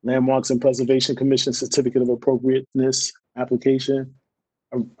 Landmarks and Preservation Commission Certificate of Appropriateness application.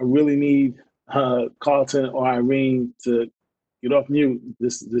 I really need Carlton or Irene to get off mute.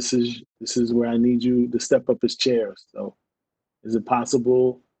 This is where I need you to step up as chair. So is it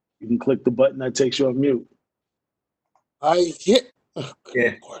possible you can click the button that takes you off mute? I hit.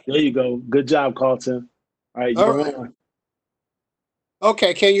 Yeah. There you go. Good job, Carlton. All right, you're on.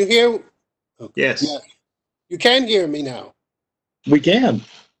 Okay, can you hear? Yes. Yeah. You can hear me now. We can.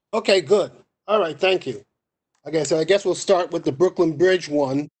 Okay, good. All right, thank you. Okay, so I guess we'll start with the Brooklyn Bridge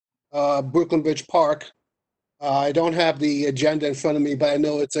one, Brooklyn Bridge Park. I don't have the agenda in front of me, but I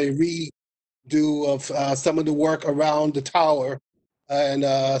know it's a redo of some of the work around the tower and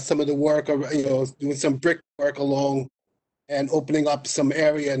some of the work, you know, doing some brick work along and opening up some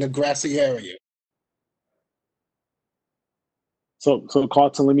area in a grassy area. So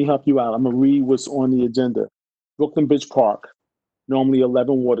Carlton, let me help you out. I'm gonna read what's on the agenda. Brooklyn Bridge Park, normally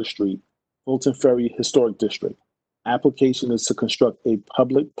 11 Water Street, Fulton Ferry Historic District. Application is to construct a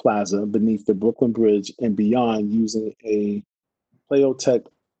public plaza beneath the Brooklyn Bridge and beyond using a Playotech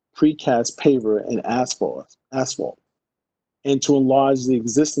precast paver and asphalt, and to enlarge the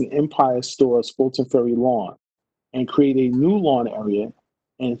existing Empire Stores Fulton Ferry lawn and create a new lawn area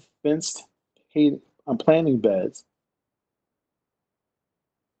and fenced planting beds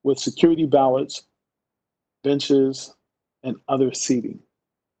with security ballards, benches, and other seating.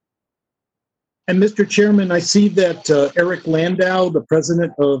 And Mr. Chairman, I see that Eric Landau, the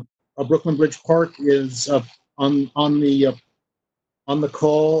president of Brooklyn Bridge Park, is on the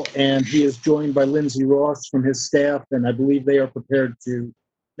call, and he is joined by Lindsay Ross from his staff, and I believe they are prepared to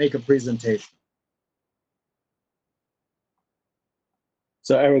make a presentation.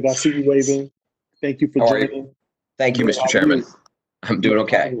 So Eric, I see you waving. Thank you for joining. Thank you, Mr. Chairman. I'm doing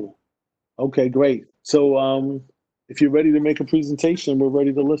okay. Okay, great. So if you're ready to make a presentation, we're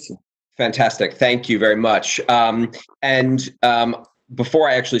ready to listen. Fantastic. Thank you very much. Before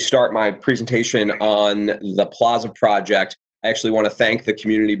I actually start my presentation on the Plaza project, I actually want to thank the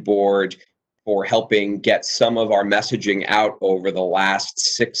community board for helping get some of our messaging out over the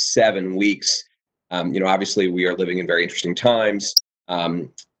last 6-7 weeks. Obviously we are living in very interesting times,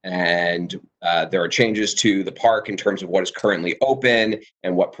 and there are changes to the park in terms of what is currently open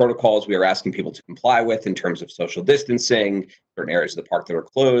and what protocols we are asking people to comply with in terms of social distancing, certain areas of the park that are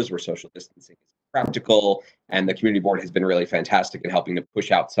closed where social distancing is practical, and the community board has been really fantastic in helping to push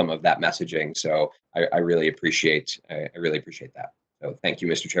out some of that messaging. So I really appreciate that. So thank you,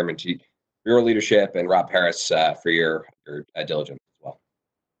 Mr. Chairman, for your leadership, and Rob Harris for your diligence as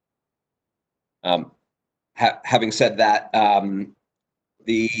well. Having said that,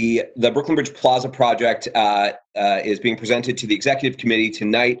 the Brooklyn Bridge Plaza project is being presented to the executive committee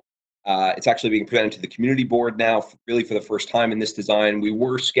tonight. It's actually being presented to the community board now, really for the first time in this design. We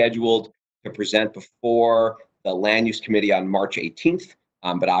were scheduled to present before the land use committee on March 18th,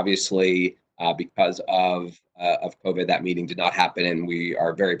 but obviously because of COVID, that meeting did not happen, and we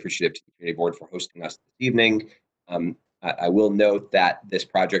are very appreciative to the community board for hosting us this evening. I will note that this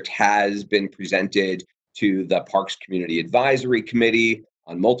project has been presented to the Parks Community Advisory Committee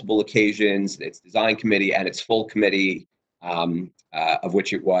on multiple occasions, its design committee and its full committee, of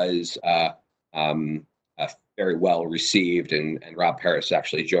which it was very well received, and Rob Harris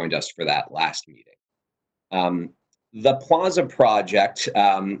actually joined us for that last meeting. The Plaza project,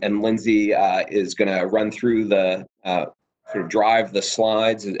 and Lindsay is going to run through the sort of drive the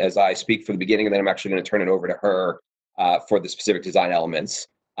slides as I speak for the beginning, and then I'm actually going to turn it over to her for the specific design elements.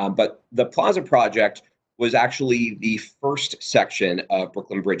 But the Plaza project was actually the first section of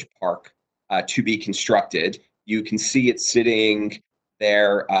Brooklyn Bridge Park to be constructed. You can see it sitting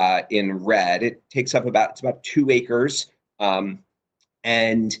there in red. It takes up about 2 acres, and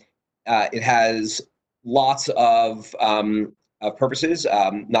it has lots of purposes.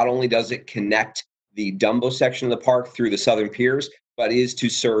 Not only does it connect the Dumbo section of the park through the southern piers, but is to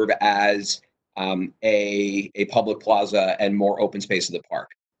serve as a public plaza and more open space of the park.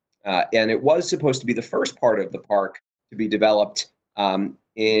 And it was supposed to be the first part of the park to be developed.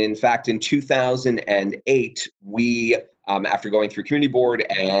 In fact, in 2008, we, after going through community board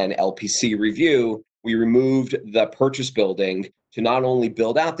and LPC review, we removed the purchase building to not only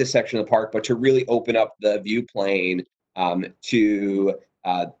build out this section of the park, but to really open up the view plane to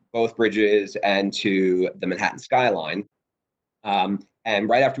both bridges and to the Manhattan skyline. And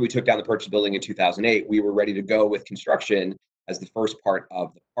right after we took down the purchase building in 2008, we were ready to go with construction as the first part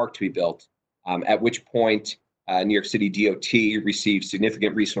of the park to be built, at which point New York City DOT received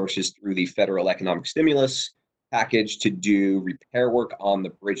significant resources through the federal economic stimulus package to do repair work on the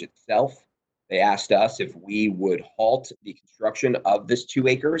bridge itself. They asked us if we would halt the construction of this 2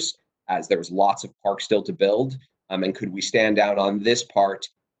 acres, as there was lots of park still to build, and could we stand down on this part,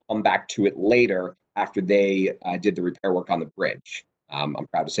 come back to it later after they did the repair work on the bridge. I'm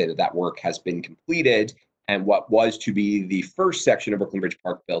proud to say that that work has been completed, and what was to be the first section of Brooklyn Bridge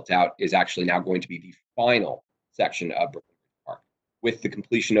Park built out is actually now going to be the final section of Brooklyn Bridge Park. With the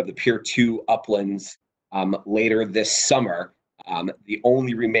completion of the Pier 2 uplands later this summer, the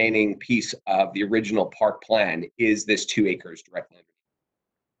only remaining piece of the original park plan is this 2 acres directly underneath.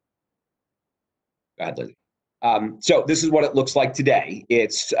 Go ahead, Lizzie. So this is what it looks like today.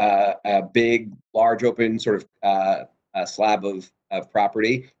 It's a big, large, open sort of slab of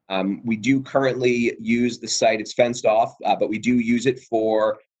property. We do currently use the site. It's fenced off, but we do use it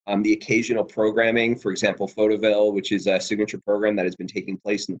for the occasional programming. For example, Photoville, which is a signature program that has been taking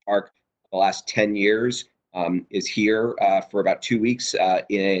place in the park for the last 10 years, is here for about 2 weeks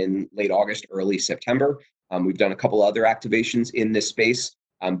in late August, early September. We've done a couple other activations in this space,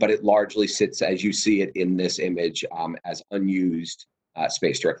 but it largely sits, as you see it in this image, as unused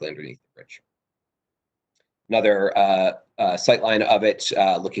space directly underneath the bridge. Another sightline of it,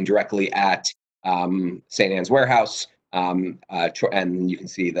 looking directly at St. Anne's Warehouse, and you can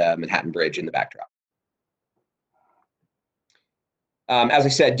see the Manhattan Bridge in the backdrop. As I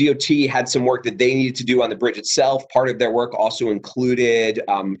said, DOT had some work that they needed to do on the bridge itself. Part of their work also included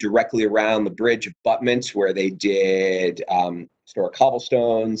directly around the bridge abutments, where they did store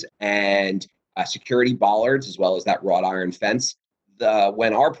cobblestones and security bollards, as well as that wrought iron fence.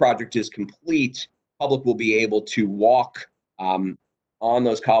 When our project is complete, public will be able to walk on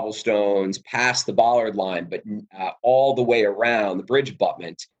those cobblestones past the bollard line, but all the way around the bridge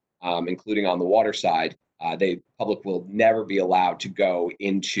abutment, including on the water side. Public will never be allowed to go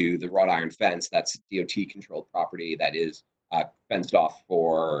into the wrought iron fence. That's DOT controlled property that is fenced off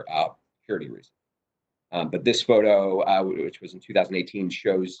for security reasons. But this photo, which was in 2018,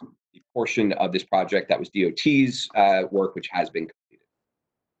 shows the portion of this project that was DOT's work, which has been completed.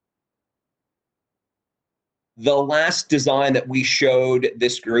 The last design that we showed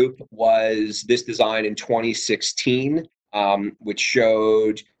this group was this design in 2016, which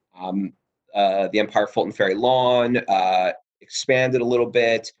showed the Empire Fulton Ferry lawn, expanded a little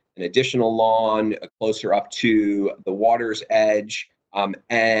bit, an additional lawn closer up to the water's edge,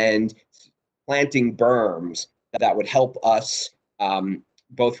 and planting berms that would help us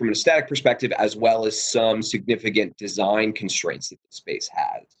both from an aesthetic perspective as well as some significant design constraints that the space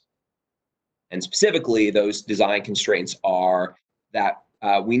has. And specifically, those design constraints are that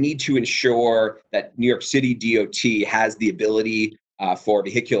we need to ensure that New York City DOT has the ability for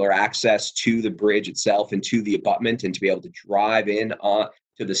vehicular access to the bridge itself and to the abutment, and to be able to drive in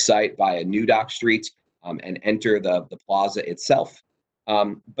to the site via New Dock Street and enter the plaza itself.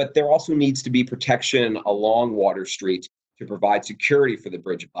 But there also needs to be protection along Water Street to provide security for the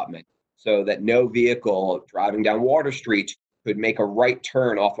bridge abutment, so that no vehicle driving down Water Street could make a right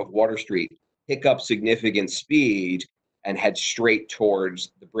turn off of Water Street, pick up significant speed, and head straight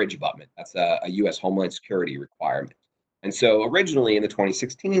towards the bridge abutment. That's a U.S. Homeland Security requirement. And so originally in the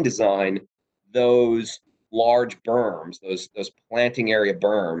 2016 design, those large berms, those planting area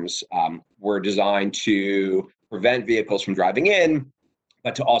berms, were designed to prevent vehicles from driving in,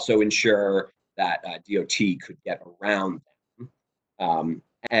 but to also ensure that DOT could get around them.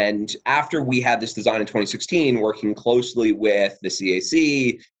 And after we had this design in 2016, working closely with the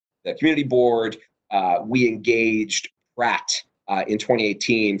CAC, the community board, we engaged Pratt in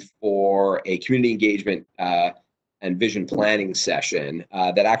 2018 for a community engagement and vision planning session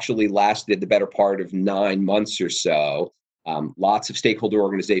that actually lasted the better part of 9 months or so. Lots of stakeholder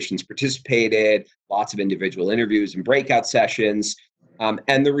organizations participated, lots of individual interviews and breakout sessions.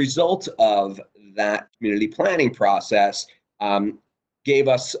 And the result of that community planning process gave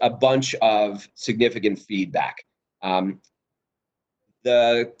us a bunch of significant feedback.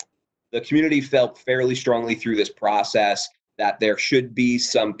 The community felt fairly strongly through this process that there should be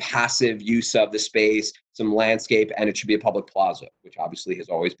some passive use of the space, some landscape, and it should be a public plaza, which obviously has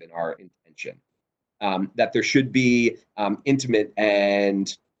always been our intention. That there should be intimate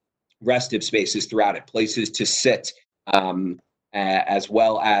and restive spaces throughout it, places to sit, as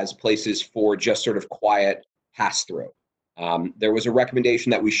well as places for just sort of quiet pass-through. There was a recommendation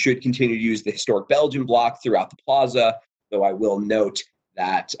that we should continue to use the historic Belgian block throughout the plaza, though I will note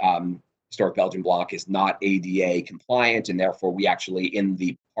that historic Belgian block is not ADA compliant, and therefore we actually, in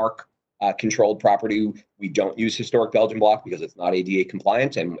the park controlled property, we don't use historic Belgian block because it's not ADA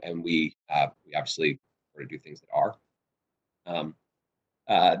compliant, and we obviously want to do things that are.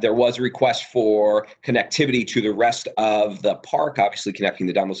 There was a request for connectivity to the rest of the park, obviously connecting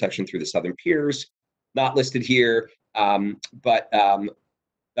the demo section through the southern piers. Not listed here, but no,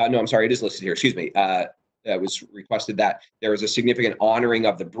 I'm sorry, it is listed here, excuse me. It was requested that there was a significant honoring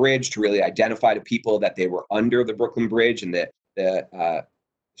of the bridge to really identify to people that they were under the Brooklyn Bridge and the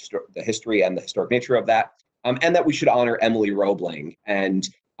history and the historic nature of that, and that we should honor Emily Roebling. And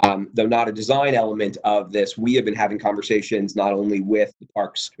though not a design element of this, we have been having conversations not only with the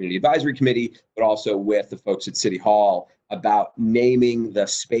Parks Community Advisory Committee, but also with the folks at City Hall about naming the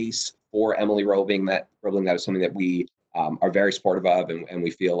space for Emily Roebling. That is something that we are very supportive of, and we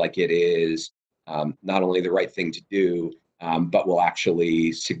feel like it is not only the right thing to do, but will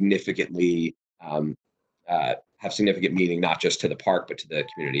actually significantly have significant meaning, not just to the park, but to the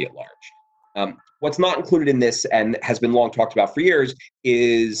community at large. What's not included in this, and has been long talked about for years,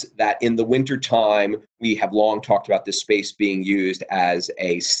 is that in the winter time, we have long talked about this space being used as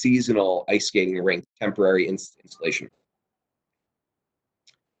a seasonal ice skating rink, temporary installation.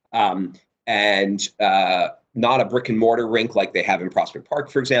 Not a brick and mortar rink like they have in Prospect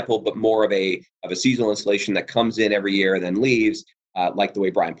Park, for example, but more of a seasonal installation that comes in every year and then leaves, like the way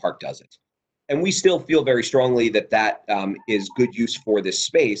Bryant Park does it. And we still feel very strongly that that is good use for this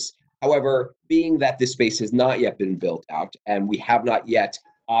space. However, being that this space has not yet been built out and we have not yet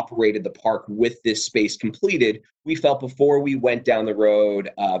operated the park with this space completed, we felt before we went down the road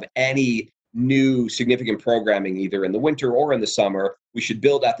of any new significant programming, either in the winter or in the summer, we should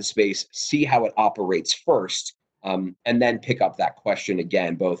build out the space, see how it operates first, and then pick up that question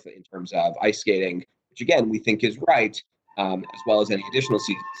again, both in terms of ice skating, which again, we think is right, as well as any additional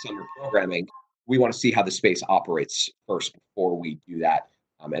summer programming. We want to see how the space operates first before we do that.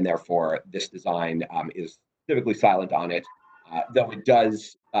 And therefore, this design is typically silent on it, though it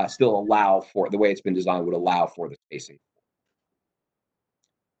does still allow for, the way it's been designed would allow for the spacing.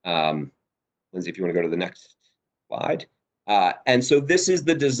 Lindsay, if you want to go to the next slide. And so this is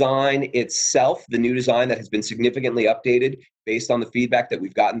the design itself, the new design that has been significantly updated based on the feedback that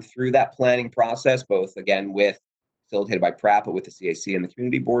we've gotten through that planning process, both again with facilitated by PRAP, but with the CAC and the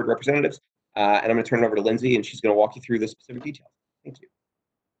community board representatives. And I'm going to turn it over to Lindsay, and she's going to walk you through the specific details. Thank you.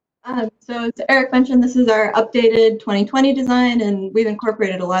 So as Eric mentioned, this is our updated 2020 design, and we've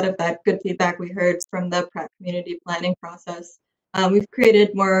incorporated a lot of that good feedback we heard from the PRAP community planning process. We've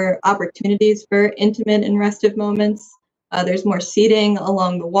created more opportunities for intimate and restive moments. There's more seating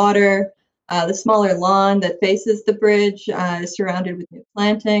along the water. The smaller lawn that faces the bridge is surrounded with new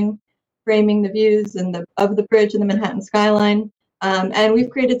planting, framing the views of the bridge and the Manhattan skyline. And we've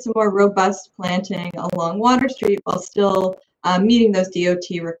created some more robust planting along Water Street while still meeting those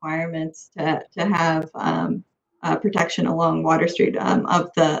DOT requirements to have protection along Water Street of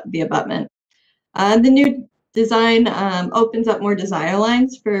the abutment. The new design opens up more desire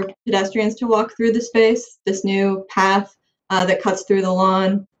lines for pedestrians to walk through the space, this new path that cuts through the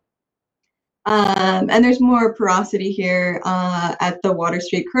lawn. And there's more porosity here at the Water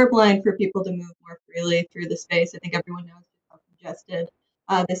Street curb line for people to move more freely through the space. I think everyone knows how congested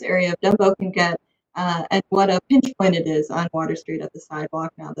this area of Dumbo can get and what a pinch point it is on Water Street at the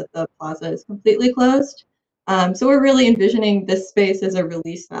sidewalk now that the plaza is completely closed. So we're really envisioning this space as a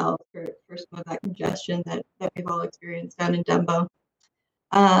release valve for some of that congestion that we've all experienced down in Dumbo.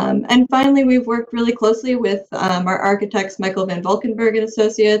 And finally, we've worked really closely with our architects, Michael Van Valkenburg and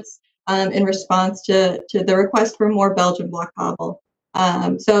Associates, in response to the request for more Belgian block cobble.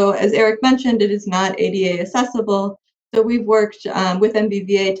 So as Eric mentioned, it is not ADA accessible. So we've worked with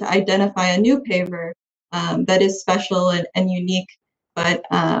MBVA to identify a new paver that is special and unique, but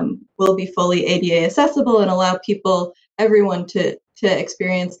will be fully ADA accessible and allow everyone to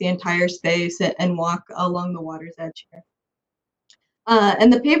experience the entire space and walk along the water's edge here.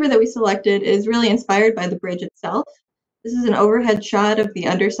 And the paver that we selected is really inspired by the bridge itself. This is an overhead shot of the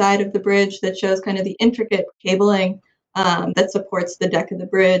underside of the bridge that shows kind of the intricate cabling that supports the deck of the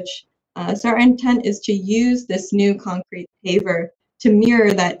bridge. So our intent is to use this new concrete paver to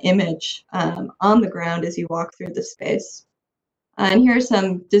mirror that image on the ground as you walk through the space. And here are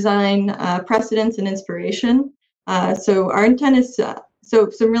some design precedents and inspiration. So our intent is so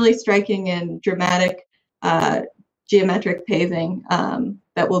some really striking and dramatic geometric paving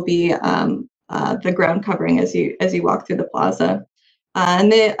that will be the ground covering as you walk through the plaza. And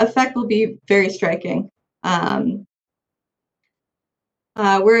the effect will be very striking.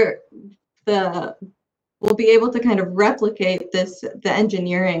 We'll be able to kind of replicate the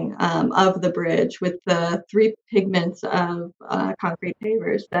engineering of the bridge with the 3 pigments of concrete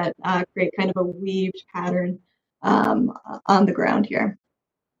pavers that create kind of a weaved pattern on the ground here.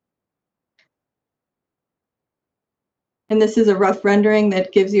 And this is a rough rendering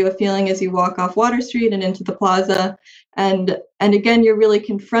that gives you a feeling as you walk off Water Street and into the plaza. And again, you're really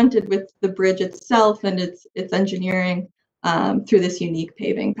confronted with the bridge itself and its engineering through this unique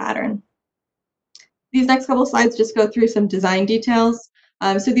paving pattern. These next couple slides just go through some design details.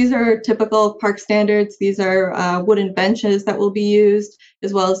 So these are typical park standards. These are wooden benches that will be used,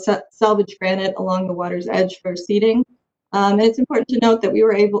 as well as salvage granite along the water's edge for seating. And it's important to note that we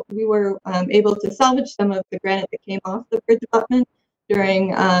were able to salvage some of the granite that came off the bridge abutment during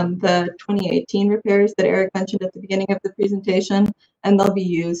the 2018 repairs that Eric mentioned at the beginning of the presentation, and they'll be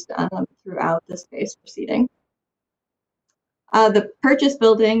used throughout the space for seating. The purchase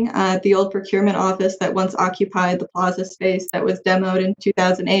building, the old procurement office that once occupied the plaza space that was demoed in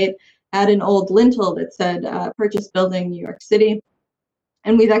 2008, had an old lintel that said Purchase Building, New York City.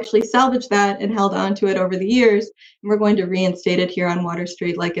 And we've actually salvaged that and held on to it over the years. And we're going to reinstate it here on Water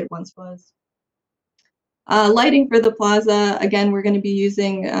Street like it once was. Lighting for the plaza, again, we're going to be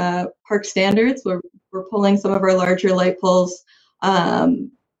using park standards. We're pulling some of our larger light poles.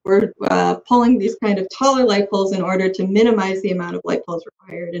 We're pulling these kind of taller light poles in order to minimize the amount of light poles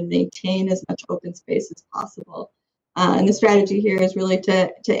required and maintain as much open space as possible. And the strategy here is really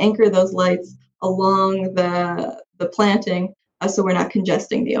to anchor those lights along the planting so we're not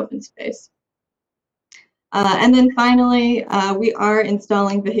congesting the open space. And then finally, we are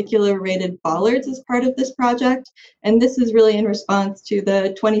installing vehicular rated bollards as part of this project. And this is really in response to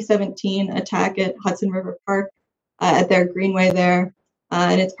the 2017 attack at Hudson River Park at their greenway there.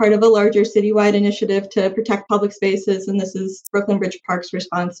 And it's part of a larger citywide initiative to protect public spaces. And this is Brooklyn Bridge Park's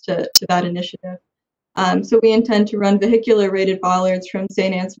response to that initiative. So we intend to run vehicular rated bollards from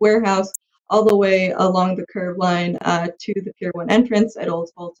St. Anne's Warehouse all the way along the curb line to the Pier 1 entrance at Old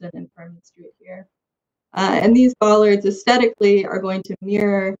Fulton and Furman Street here. And these bollards aesthetically are going to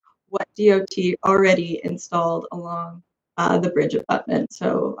mirror what DOT already installed along the bridge abutment.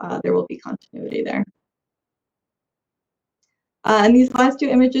 So there will be continuity there. And these last two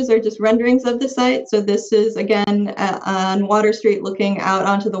images are just renderings of the site. So this is, again, on Water Street looking out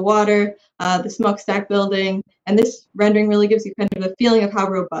onto the water, the smokestack building. And this rendering really gives you kind of a feeling of how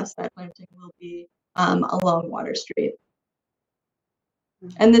robust that planting will be along Water Street.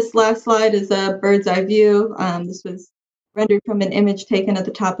 And this last slide is a bird's eye view. This was rendered from an image taken at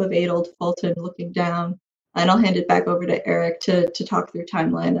the top of 8 Old Fulton looking down. And I'll hand it back over to Eric to talk through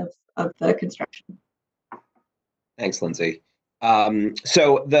timeline of the construction. Thanks, Lindsay.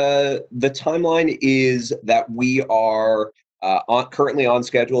 So the timeline is that we are currently on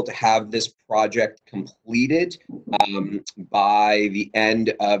schedule to have this project completed by the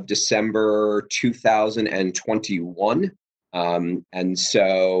end of December 2021. And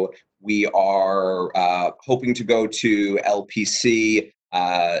so we are hoping to go to LPC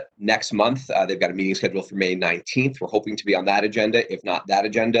next month. They've got a meeting scheduled for May 19th. We're hoping to be on that agenda. If not that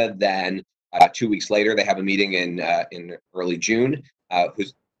agenda, then 2 weeks later, they have a meeting in early June, and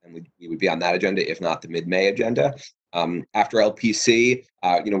we would be on that agenda, if not the mid-May agenda. After LPC,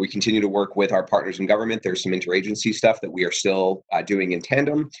 we continue to work with our partners in government. There's some interagency stuff that we are still doing in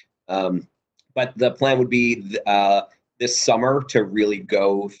tandem. But the plan would be this summer to really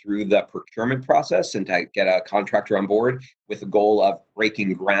go through the procurement process and to get a contractor on board with the goal of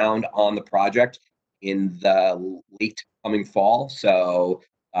breaking ground on the project in the late coming fall. So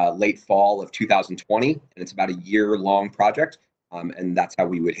late fall of 2020, and it's about a year-long project, and that's how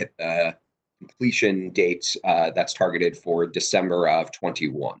we would hit the completion date that's targeted for December of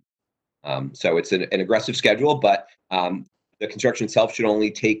 21. So it's an aggressive schedule, but the construction itself should only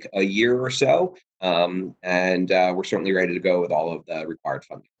take a year or so, and we're certainly ready to go with all of the required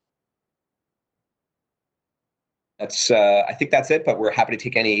funding. That's I think that's it, but we're happy to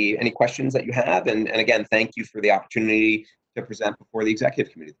take any questions that you have, and again, thank you for the opportunity to present before the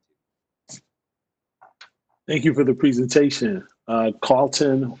executive committee. Thank you for the presentation.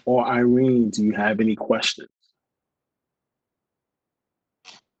 Carlton or Irene, do you have any questions?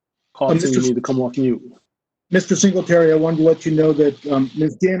 Carlton, you need to come off mute. Mr. Singletary, I wanted to let you know that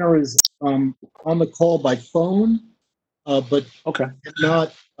Ms. Danner is on the call by phone, but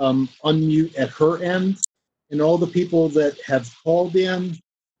cannot unmute at her end. And all the people that have called in,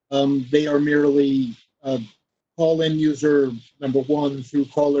 they are merely call-in user number 1 through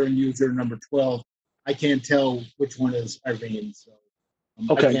caller-in user number 12. I can't tell which one is Irene. So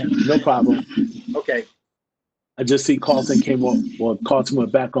okay, no problem. Okay. I just see Carlton came off, well, Carlton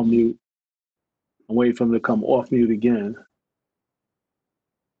went back on mute. I'm waiting for him to come off mute again.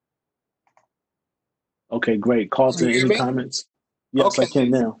 Okay, great. Carlton, any comments? Yes, okay. I can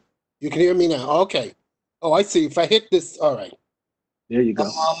now. You can hear me now. Okay. Oh, I see. If I hit this, all right. There you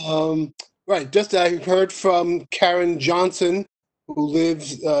go. Right. Just I heard from Karen Johnson, who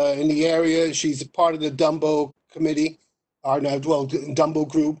lives in the area. She's a part of the Dumbo committee, Dumbo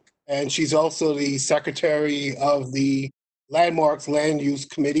group, and she's also the secretary of the Landmarks Land Use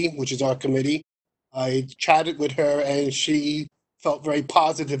Committee, which is our committee. I chatted with her, and she felt very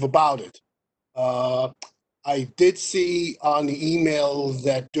positive about it. I did see on the email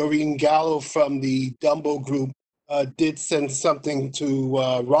that Doreen Gallo from the Dumbo group did send something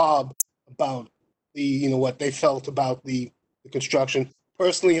to Rob about what they felt about the construction.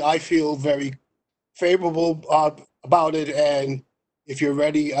 Personally, I feel very favorable about it, and if you're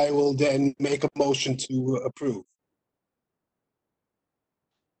ready, I will then make a motion to approve.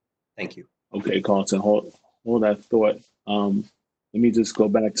 Thank you. Okay, Carlton, hold that thought. Let me just go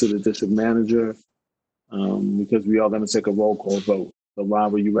back to the district manager because we are going to take a roll call vote. So,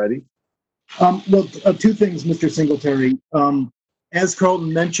 Rob, are you ready? Well, 2 things, Mr. Singletary. As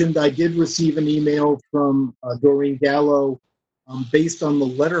Carlton mentioned, I did receive an email from Doreen Gallo. Based on the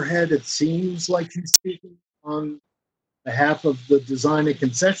letterhead, it seems like she's speaking on behalf of the Design and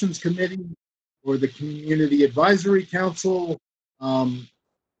Concessions Committee or the Community Advisory Council.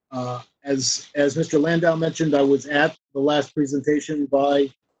 As Mr. Landau mentioned, I was at the last presentation by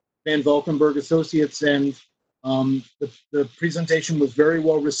Van Valkenburg Associates, and the presentation was very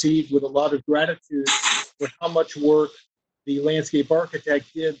well received with a lot of gratitude for how much work the landscape architect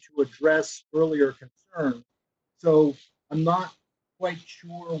did to address earlier concerns. So I'm not quite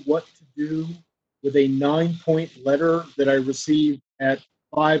sure what to do with a 9-point letter that I received at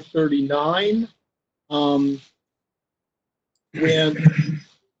 5:39. When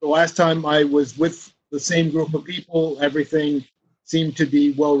the last time I was with the same group of people, everything seemed to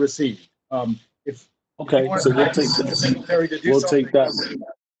be well received. Okay, so we'll take that.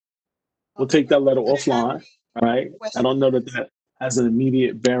 We'll take that letter offline. All right. I don't know that has an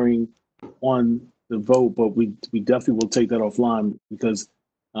immediate bearing on the vote, but we definitely will take that offline because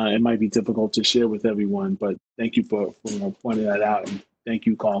It might be difficult to share with everyone, but thank you for pointing that out, and thank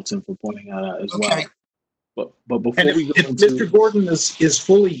you, Carlton, for pointing that out as well. Okay. But before And we go if into Mr. Gordon is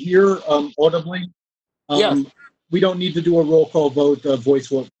fully here audibly, Yes. we don't need to do a roll call vote.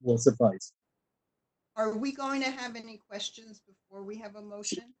 Voice will suffice. Are we going to have any questions before we have a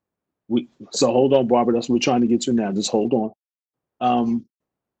motion? so hold on, Barbara. That's what we're trying to get to now. Just hold on.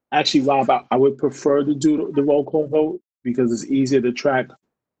 Actually, Rob, I would prefer to do the roll call vote because it's easier to track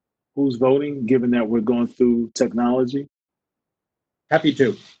who's voting, given that we're going through technology. Happy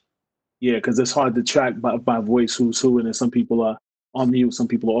to. Yeah, because it's hard to track by voice who's who, and then some people are on mute, some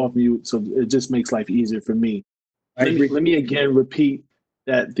people are off mute, so it just makes life easier for me. Let me again repeat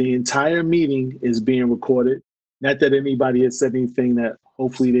that the entire meeting is being recorded. Not that anybody has said anything that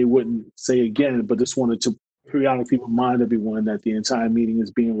hopefully they wouldn't say again, but just wanted to periodically remind everyone that the entire meeting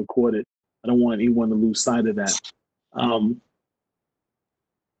is being recorded. I don't want anyone to lose sight of that.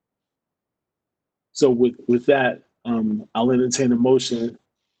 So with that, I'll entertain a motion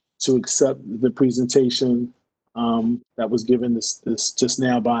to accept the presentation that was given this just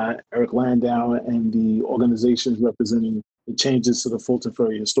now by Eric Landau and the organizations representing the changes to the Fulton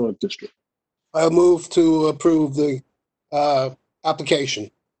Ferry Historic District. I move to approve the application.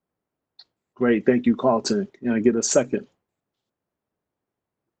 Great, thank you, Carlton. Can I get a second?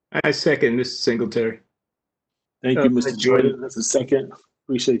 I second, Mr. Singletary. Thank you, Mr. Jordan. That's a second.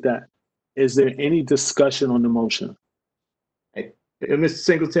 Appreciate that. Is there any discussion on the motion? Mr.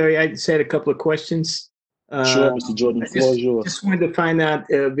 Singletary, I just had a couple of questions. Sure, Mr. Jordan, the floor is yours. Just wanted to find out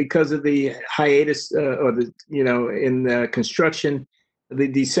because of the hiatus or the in the construction, the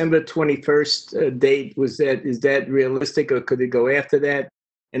December 21st date is that realistic, or could it go after that?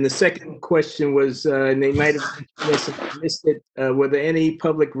 And the second question was, and they might have missed it. Were there any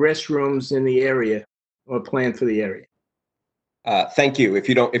public restrooms in the area or planned for the area? Thank you. If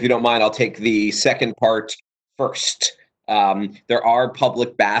you don't mind, I'll take the second part first. There are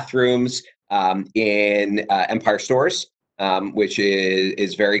public bathrooms in Empire Stores, which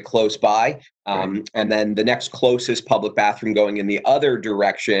is very close by. And then the next closest public bathroom going in the other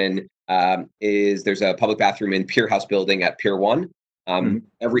direction there's a public bathroom in Pier House building at Pier 1.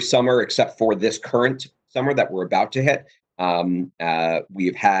 Every summer, except for this current summer that we're about to hit,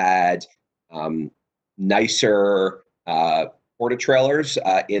 we've had nicer porta trailers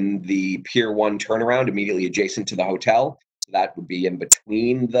in the Pier 1 turnaround immediately adjacent to the hotel. So that would be in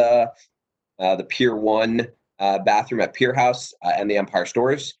between the Pier 1 bathroom at Pier House and the Empire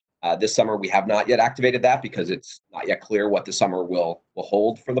Stores. This summer, we have not yet activated that because it's not yet clear what the summer will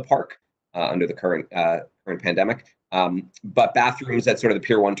hold for the park under the current pandemic. But bathrooms at sort of the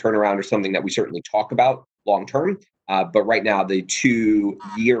Pier 1 turnaround are something that we certainly talk about long term. But right now, the two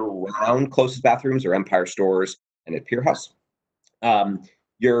year-round closest bathrooms are Empire Stores and at Pier House.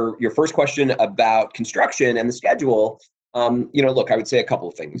 Your first question about construction and the schedule, look, I would say a couple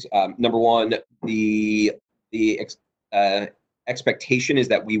of things. Number one, the expectation is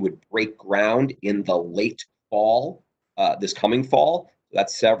that we would break ground in the late fall, this coming fall.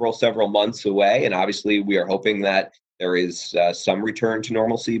 That's several months away, and obviously we are hoping that there is some return to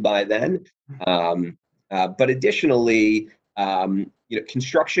normalcy by then. But additionally,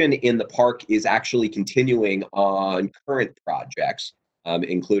 construction in the park is actually continuing on current projects,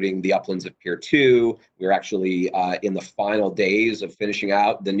 including the uplands of Pier 2. We're actually in the final days of finishing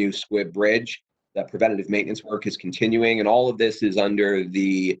out the new Squib Bridge. The preventative maintenance work is continuing, and all of this is under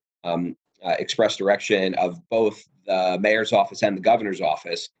the express direction of both the mayor's office and the governor's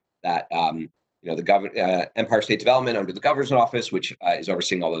office. That the Empire State Development under the governor's office, which is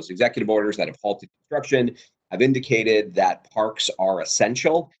overseeing all those executive orders that have halted construction, have indicated that parks are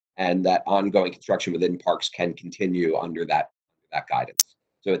essential and that ongoing construction within parks can continue under that guidance.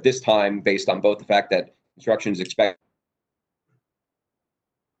 So at this time, based on both the fact that construction is expected,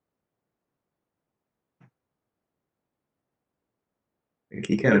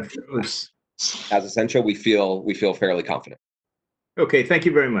 He kind of froze. As essential, we feel fairly confident. Okay, thank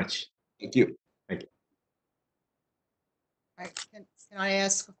you very much. Thank you. Thank you. All right, can I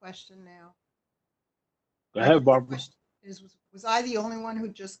ask a question now? Go ahead, Barbara. Was I the only one who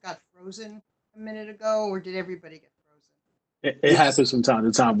just got frozen a minute ago, or did everybody get frozen? It happens from time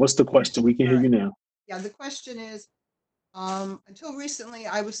to time. What's the question? We can hear you now. Yeah, the question is, until recently,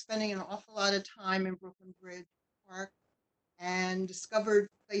 I was spending an awful lot of time in Brooklyn Bridge Park and discovered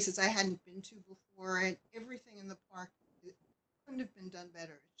places I hadn't been to before, and everything in the park couldn't have been done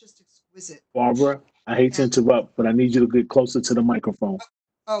better. It's just exquisite. Barbara, I hate to interrupt, but I need you to get closer to the microphone.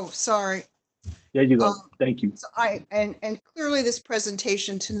 Oh, sorry. There you go. Thank you. So and clearly this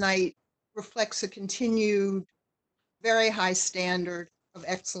presentation tonight reflects a continued very high standard of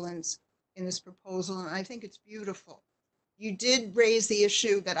excellence in this proposal, and I think it's beautiful. You did raise the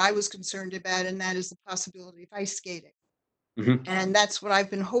issue that I was concerned about, and that is the possibility of ice skating. Mhm. And that's what I've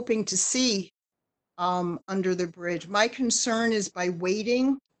been hoping to see under the bridge. My concern is by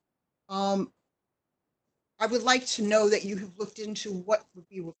waiting, I would like to know that you have looked into what would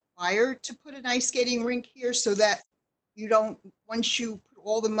be required to put an ice skating rink here so that you don't, once you put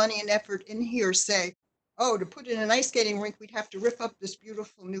all the money and effort in here, say, oh, to put in an ice skating rink, we'd have to rip up this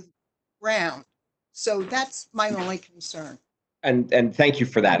beautiful new ground. So that's my only concern. And thank you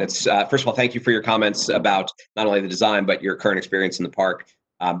for that. It's first of all, thank you for your comments about not only the design but your current experience in the park,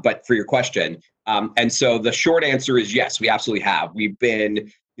 but for your question. And so the short answer is yes, we absolutely have. We've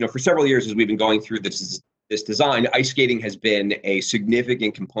been, for several years as we've been going through this design, ice skating has been a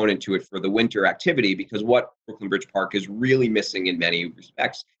significant component to it for the winter activity, because what Brooklyn Bridge Park is really missing in many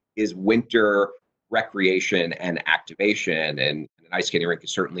respects is winter recreation and activation, and an ice skating rink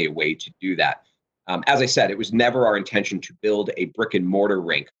is certainly a way to do that. As I said, it was never our intention to build a brick and mortar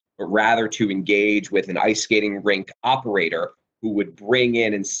rink, but rather to engage with an ice skating rink operator who would bring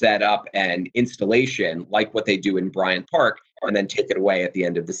in and set up an installation like what they do in Bryant Park and then take it away at the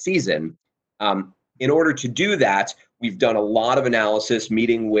end of the season. In order to do that, we've done a lot of analysis,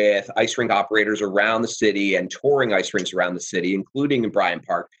 meeting with ice rink operators around the city and touring ice rinks around the city, including in Bryant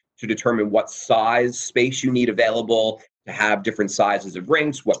Park, to determine what size space you need available to have different sizes of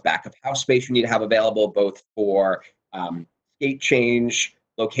rinks, what back of house space you need to have available, both for skate change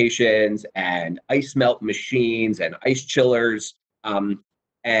locations and ice melt machines and ice chillers.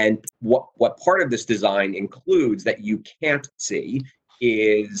 And what part of this design includes that you can't see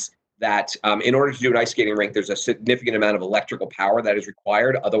is that in order to do an ice skating rink, there's a significant amount of electrical power that is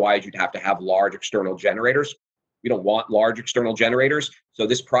required. Otherwise, you'd have to have large external generators. We don't want large external generators. So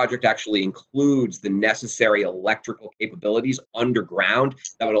this project actually includes the necessary electrical capabilities underground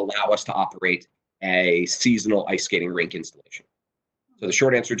that would allow us to operate a seasonal ice skating rink installation. So the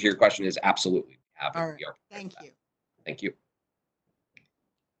short answer to your question is absolutely. All right, thank you. Thank you.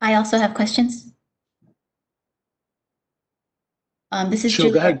 I also have questions. This is Sure,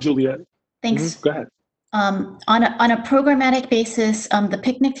 Juliet. go ahead, Juliet. Thanks. Go ahead. On a programmatic basis, the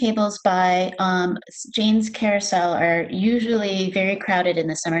picnic tables by Jane's Carousel are usually very crowded in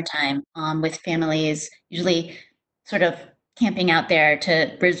the summertime with families, usually sort of camping out there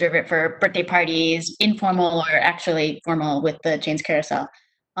to reserve it for birthday parties, informal or actually formal with the Jane's Carousel.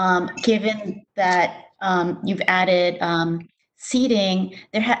 Given that you've added seating,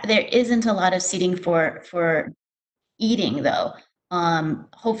 there isn't a lot of seating for eating though.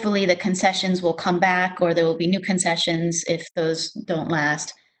 Hopefully the concessions will come back, or there will be new concessions if those don't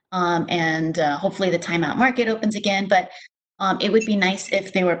last. And hopefully the timeout market opens again, but it would be nice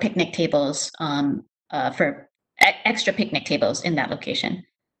if there were picnic tables for extra picnic tables in that location.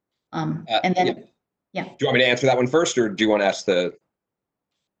 And then, yeah. Do you want me to answer that one first, or do you want to ask the?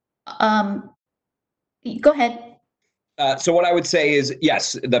 Go ahead. So what I would say is,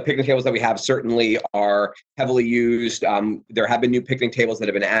 yes, the picnic tables that we have certainly are heavily used. There have been new picnic tables that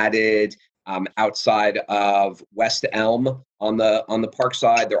have been added outside of West Elm on the park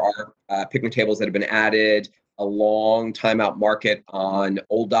side. There are picnic tables that have been added along Timeout Market on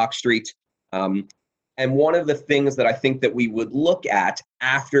Old Dock Street. And one of the things that I think that we would look at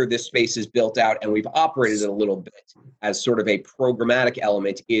after this space is built out and we've operated it a little bit as sort of a programmatic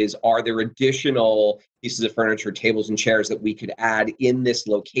element is, are there additional pieces of furniture, tables and chairs that we could add in this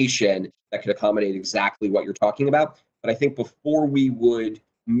location that could accommodate exactly what you're talking about? But I think before we would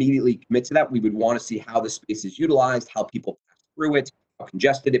immediately commit to that, we would want to see how the space is utilized, how people pass through it, how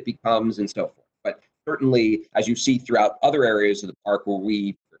congested it becomes, and so forth. But certainly, as you see throughout other areas of the park where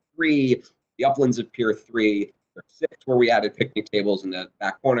we agree, the uplands of Pier 3, Pier 6, where we added picnic tables in the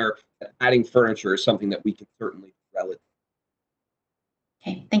back corner, adding furniture is something that we can certainly do relatively.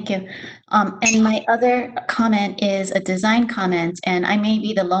 Okay, thank you. And my other comment is a design comment, and I may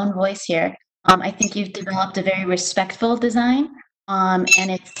be the lone voice here. I think you've developed a very respectful design, and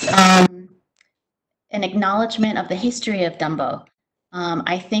it's an acknowledgement of the history of Dumbo.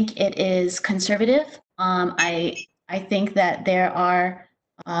 I think it is conservative. I think that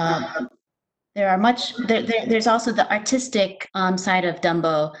there's also the artistic side of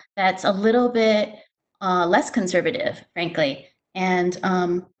Dumbo that's a little bit less conservative, frankly. And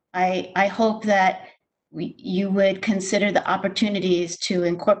I hope that you would consider the opportunities to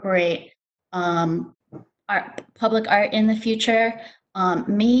incorporate public art in the future.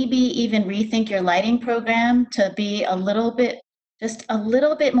 Maybe even rethink your lighting program to be just a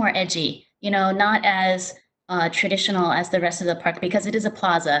little bit more edgy. Not as traditional as the rest of the park, because it is a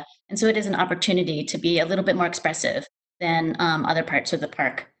plaza, and so it is an opportunity to be a little bit more expressive than other parts of the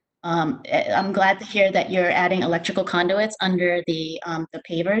park. I'm glad to hear that you're adding electrical conduits under the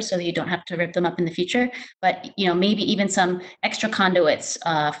pavers so that you don't have to rip them up in the future. But maybe even some extra conduits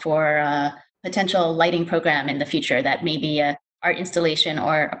for potential lighting program in the future that may be a art installation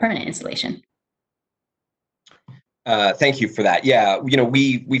or a permanent installation. Thank you for that. Yeah,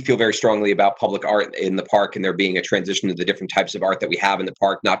 we feel very strongly about public art in the park and there being a transition to the different types of art that we have in the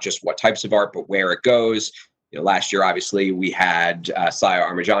park, not just what types of art, but where it goes. Last year, obviously, we had Saya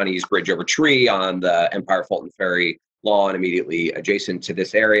Armajani's Bridge Over Tree on the Empire Fulton Ferry lawn immediately adjacent to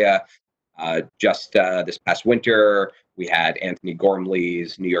this area. Just this past winter, we had Anthony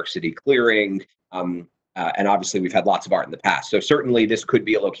Gormley's New York City Clearing. And obviously, we've had lots of art in the past. So certainly, this could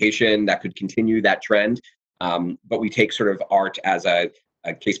be a location that could continue that trend. But we take sort of art as a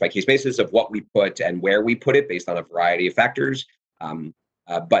case-by-case basis of what we put and where we put it based on a variety of factors.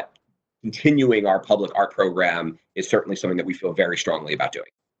 But continuing our public art program is certainly something that we feel very strongly about doing.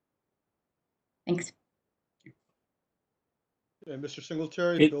 Thanks. Okay, Mr.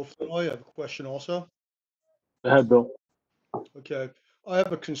 Singletary, Bill Floyd, I have a question also. Go ahead, Bill. Okay, I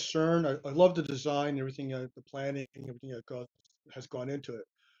have a concern. I love the design, everything, the planning, everything that has gone into it.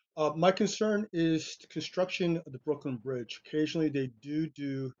 My concern is the construction of the Brooklyn Bridge. Occasionally, they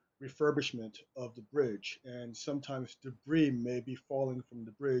do refurbishment of the bridge, and sometimes debris may be falling from the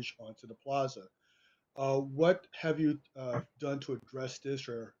bridge onto the plaza. What have you done to address this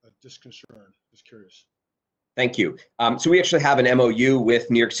or this concern? Just curious. Thank you. So we actually have an MOU with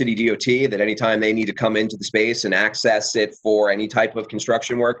New York City DOT that anytime they need to come into the space and access it for any type of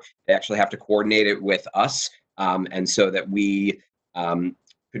construction work, they actually have to coordinate it with us. And so that we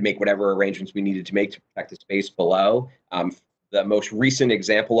could make whatever arrangements we needed to make to protect the space below. The most recent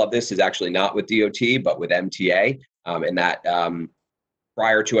example of this is actually not with DOT, but with MTA, and that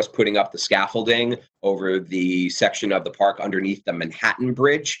prior to us putting up the scaffolding over the section of the park underneath the Manhattan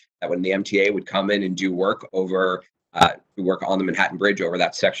Bridge, that when the MTA would come in and do work over, work on the Manhattan Bridge over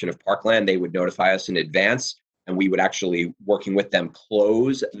that section of parkland, they would notify us in advance, and we would actually, working with them,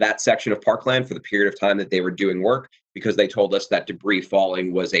 close that section of parkland for the period of time that they were doing work, because they told us that debris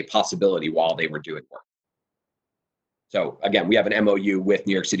falling was a possibility while they were doing work. So again, we have an MOU with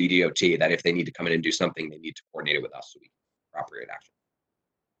New York City DOT that if they need to come in and do something, they need to coordinate it with us so we can appropriate action.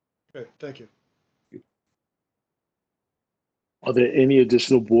 Okay, thank you. Are there any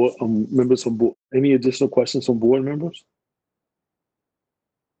additional board members from board? Any additional questions from board members?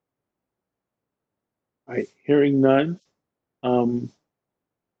 All right, hearing none.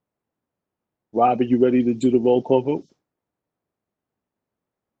 Rob, are you ready to do the roll call vote?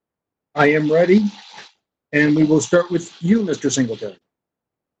 I am ready, and we will start with you, Mr. Singletary.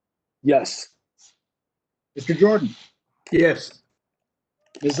 Yes. Mr. Jordan. Yes.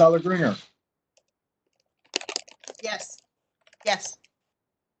 Ms. Allergringer. Yes. Yes.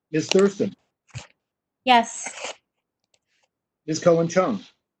 Ms. Thurston. Yes. Ms. Cohen-Chung.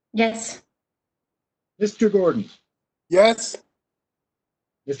 Yes. Mr. Gordon. Yes.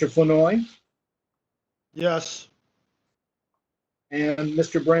 Mr. Flanoy. Yes. And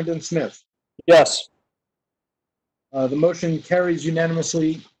Mr. Brandon Smith. Yes. The motion carries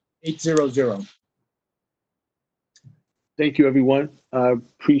unanimously 8-0-0. Thank you, everyone. I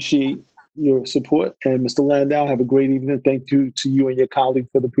appreciate your support. And Mr. Landau, have a great evening. Thank you to you and your colleague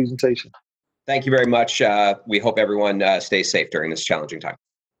for the presentation. Thank you very much. We hope everyone stays safe during this challenging time.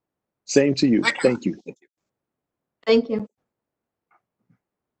 Same to you. Thank you. Thank you.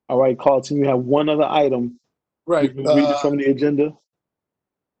 All right, Carlton, you have one other item. Right. You can read it from the agenda.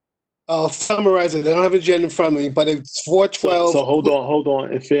 I'll summarize it. I don't have an agenda in front of me, but it's 412. So hold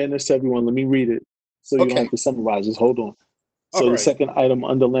on. In fairness to everyone, let me read it so you don't have to summarize. Just hold on. So the second item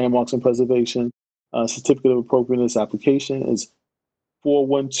under landmarks and preservation, certificate of appropriateness application is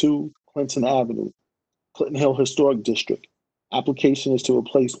 412 Clinton Avenue, Clinton Hill Historic District. Application is to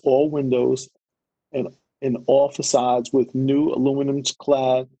replace all windows and in all facades with new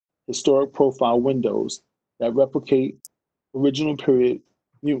aluminum-clad historic profile windows that replicate original period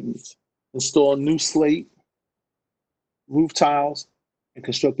mutants. Install new slate roof tiles and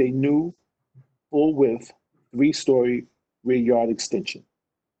construct a new full-width 3-story rear yard extension.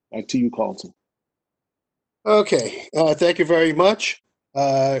 Back to you, Carlton. Okay, thank you very much.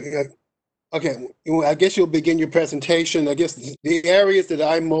 Okay, I guess you'll begin your presentation. I guess the areas that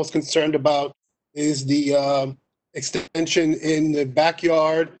I'm most concerned about is the extension in the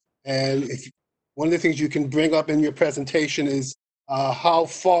backyard. And one of the things you can bring up in your presentation is how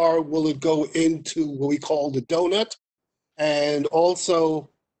far will it go into what we call the donut? And also,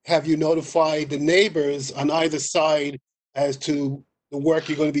 have you notified the neighbors on either side as to the work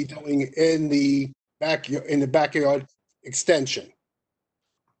you're going to be doing in the backyard extension.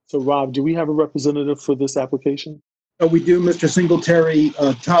 So Rob, do we have a representative for this application? We do, Mr. Singletary.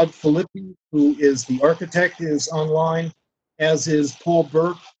 Todd Filippi, who is the architect, is online, as is Paul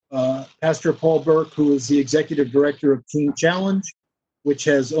Burke, Pastor Paul Burke, who is the executive director of Teen Challenge, which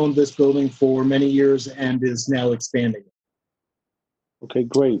has owned this building for many years and is now expanding. Okay,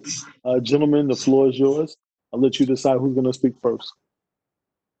 great. Gentlemen, the floor is yours. I'll let you decide who's going to speak first.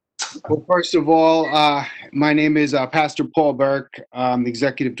 Well, first of all, my name is Pastor Paul Burke. I'm the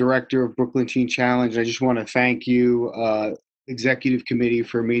Executive Director of Brooklyn Teen Challenge. I just want to thank you, Executive Committee,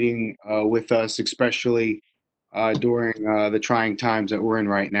 for meeting with us, especially during the trying times that we're in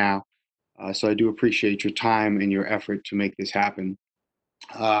right now. So I do appreciate your time and your effort to make this happen.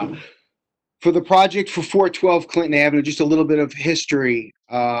 For the project for 412 Clinton Avenue, just a little bit of history.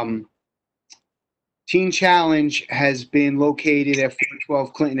 Teen Challenge has been located at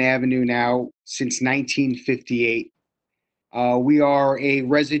 412 Clinton Avenue now since 1958. We are a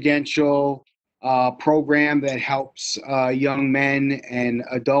residential program that helps young men and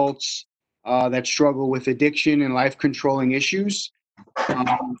adults that struggle with addiction and life-controlling issues.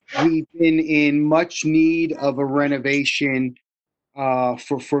 We've been in much need of a renovation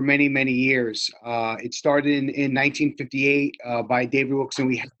for many, many years. It started in 1958 by David Wilson.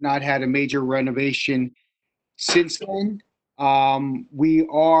 We have not had a major renovation since then. We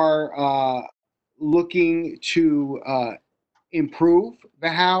are looking to improve the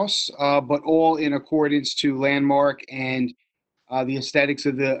house, but all in accordance to landmark and the aesthetics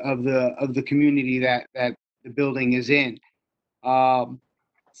of the community that the building is in.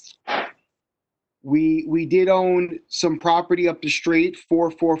 We did own some property up the street,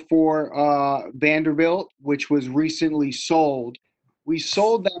 444 Vanderbilt, which was recently sold. We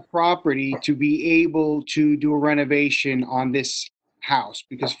sold that property to be able to do a renovation on this house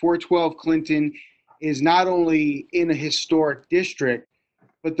because 412 Clinton is not only in a historic district,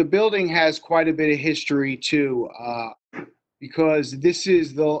 but the building has quite a bit of history too, because this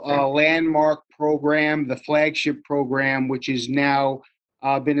is the landmark program, the flagship program, which is now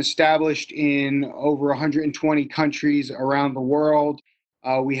been established in over 120 countries around the world.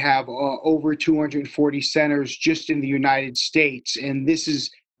 We have over 240 centers just in the United States. And this is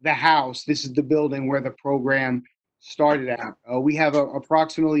the house, this is the building where the program started at. We have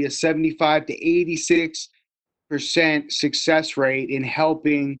approximately a 75 to 86% success rate in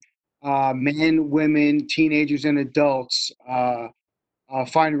helping men, women, teenagers, and adults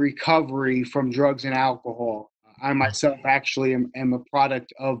find recovery from drugs and alcohol. I myself actually am a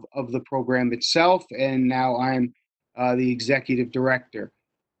product of the program itself, and now I'm the executive director.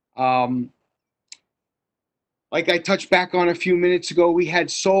 Like I touched back on a few minutes ago, we had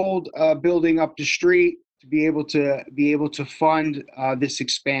sold a building up the street to be able to fund this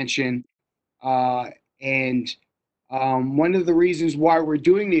expansion, and one of the reasons why we're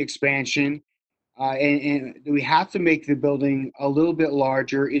doing the expansion and we have to make the building a little bit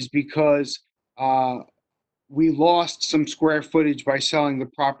larger is because we lost some square footage by selling the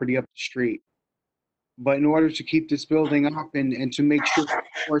property up the street. But in order to keep this building up and to make sure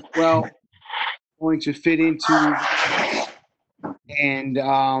it works well, going to fit into and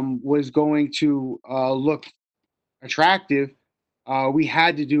was going to look attractive, we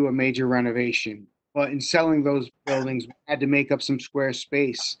had to do a major renovation. But in selling those buildings, we had to make up some square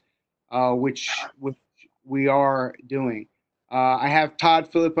space, which we are doing. I have Todd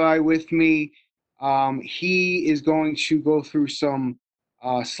Filippi with me. He is going to go through some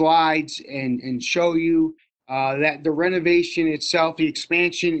slides and show you that the renovation itself, the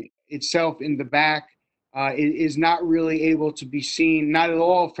expansion itself in the back is not really able to be seen, not at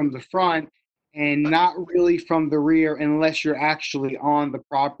all from the front and not really from the rear unless you're actually on the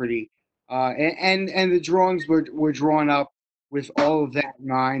property. And the drawings were drawn up with all of that in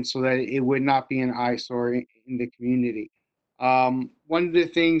mind so that it would not be an eyesore in the community. One of the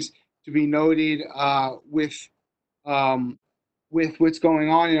things to be noted with what's going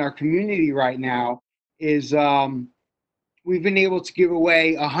on in our community right now is we've been able to give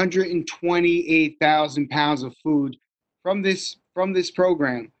away 128,000 pounds of food from this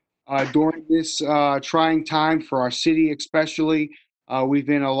program during this trying time for our city, especially. We've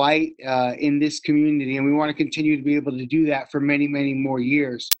been a light in this community, and we want to continue to be able to do that for many, many more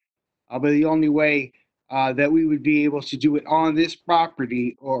years. But the only way that we would be able to do it on this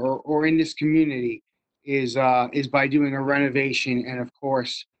property or in this community is by doing a renovation and, of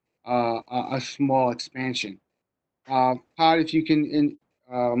course, a small expansion. Todd, if you can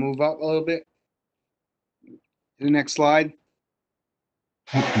move up a little bit to the next slide.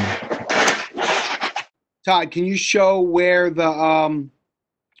 Todd, can you show where the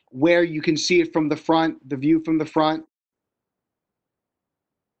where you can see it from the front, the view from the front?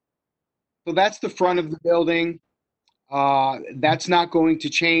 So that's the front of the building. That's not going to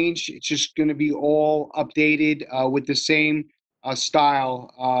change. It's just going to be all updated with the same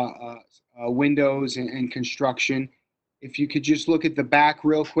style windows and construction. If you could just look at the back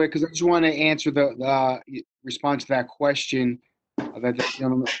real quick, because I just want to answer respond to that question that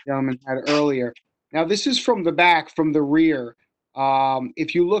the gentleman had earlier. Now, this is from the back, from the rear.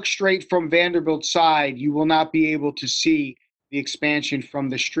 If you look straight from Vanderbilt's side, you will not be able to see the expansion from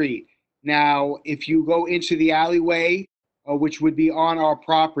the street. Now, if you go into the alleyway, which would be on our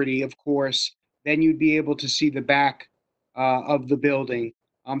property, of course, then you'd be able to see the back of the building.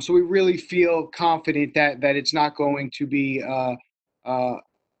 So we really feel confident that it's not going to be an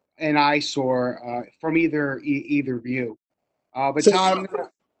eyesore from either view. But So, Todd,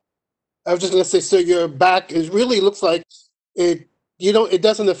 I was just going to say, so your back, it really looks like it, it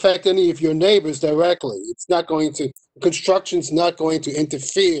doesn't affect any of your neighbors directly. It's not going to, construction's not going to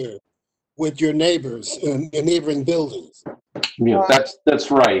interfere with your neighbors and your neighboring buildings. Yeah,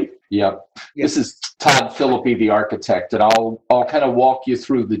 that's right. Yep. Yeah. This is Todd Philippi, the architect, and I'll kind of walk you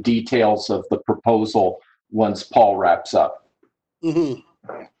through the details of the proposal once Paul wraps up. Mm-hmm.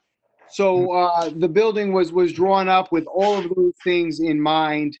 So the building was drawn up with all of those things in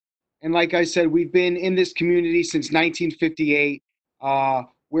mind. And like I said, we've been in this community since 1958.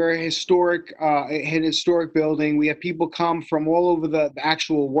 We're a historic building. We have people come from all over the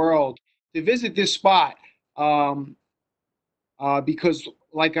actual world to visit this spot because,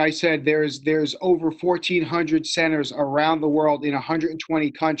 like I said, there's over 1,400 centers around the world in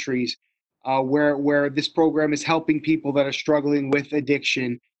 120 countries where this program is helping people that are struggling with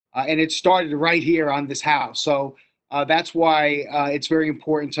addiction. And it started right here on this house. So that's why it's very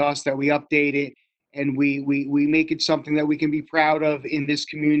important to us that we update it and we make it something that we can be proud of in this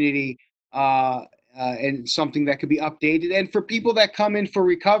community and something that could be updated. And for people that come in for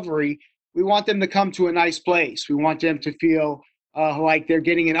recovery, we want them to come to a nice place. We want them to feel like they're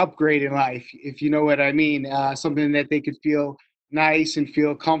getting an upgrade in life, if you know what I mean, something that they could feel nice and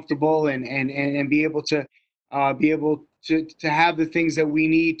feel comfortable and be able to have the things that we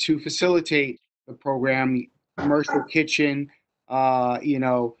need to facilitate the program, commercial kitchen,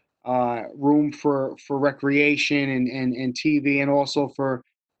 room for recreation and TV, and also for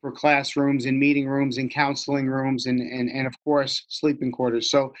classrooms and meeting rooms and counseling rooms and of course sleeping quarters.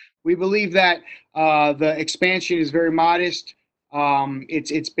 So we believe that the expansion is very modest.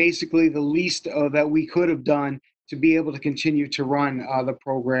 It's basically the least that we could have done to be able to continue to run the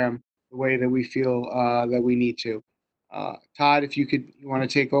program the way that we feel that we need to. Todd, if you want to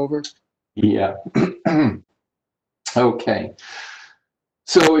take over? Yeah. Okay.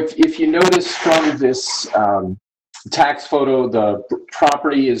 So if you notice from this tax photo, the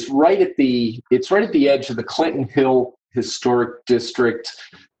property is right at the edge of the Clinton Hill Historic District.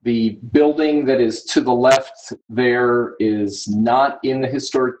 The building that is to the left there is not in the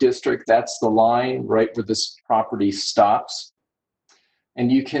historic district. That's the line right where this property stops.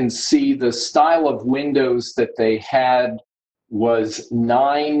 And you can see the style of windows that they had was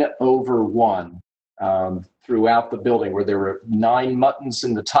 9/1 throughout the building, where there were 9 muttons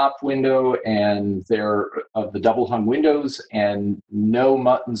in the top window and there of the double hung windows and no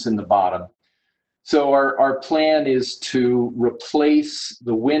muttons in the bottom. So our plan is to replace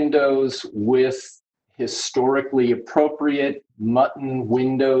the windows with historically appropriate mutton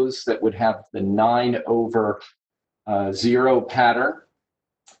windows that would have the 9/0 pattern.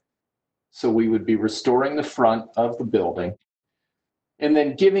 So we would be restoring the front of the building and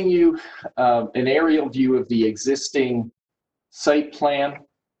then giving you an aerial view of the existing site plan.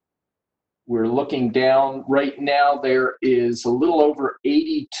 We're looking down. Right now, there is a little over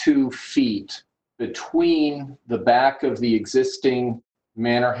 82 feet between the back of the existing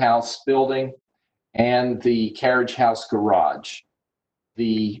manor house building and the carriage house garage.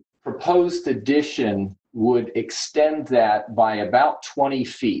 The proposed addition would extend that by about 20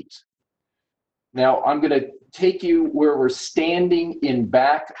 feet. Now, I'm going to take you where we're standing in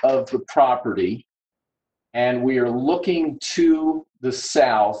back of the property, and we are looking to the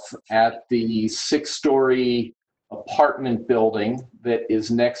south at the 6-story apartment building that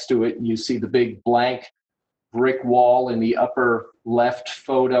is next to it. You see the big blank brick wall in the upper left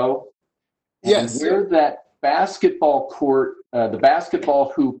photo. Yes. And where that basketball court, the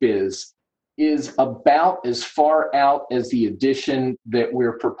basketball hoop is about as far out as the addition that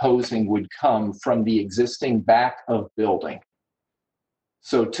we're proposing would come from the existing back of building.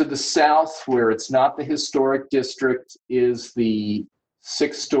 So to the south, where it's not the historic district, is the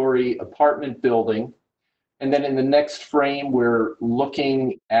 6-story apartment building. And then in the next frame, we're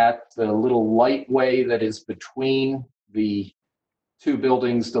looking at the little lightway that is between the two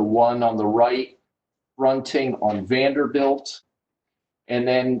buildings, the one on the right fronting on Vanderbilt. And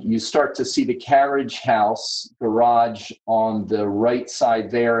then you start to see the carriage house garage on the right side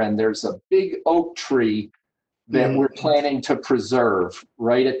there. And there's a big oak tree that we're planning to preserve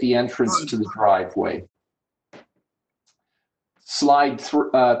right at the entrance to the driveway.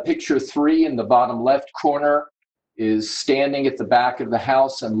 Picture 3 in the bottom left corner is standing at the back of the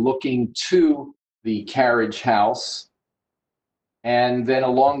house and looking to the carriage house. And then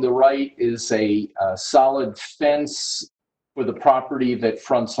along the right is a solid fence for the property that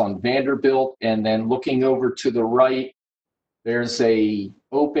fronts on Vanderbilt. And then looking over to the right, there's a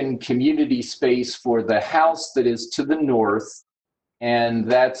open community space for the house that is to the north. And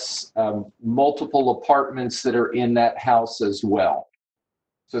that's multiple apartments that are in that house as well.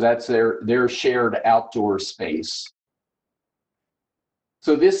 So that's their shared outdoor space.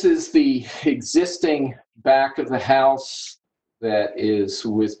 So this is the existing back of the house that is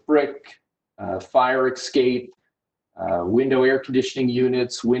with brick, fire escape, window air conditioning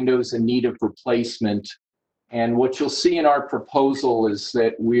units, windows in need of replacement. And what you'll see in our proposal is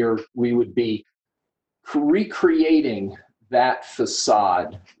that we would be recreating that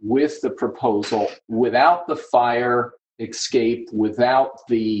facade with the proposal without the fire escape, without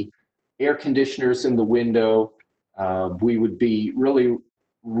the air conditioners in the window. We would be really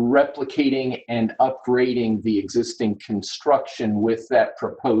replicating and upgrading the existing construction with that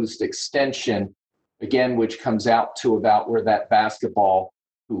proposed extension, again, which comes out to about where that basketball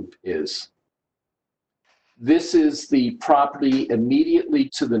hoop is. This is the property immediately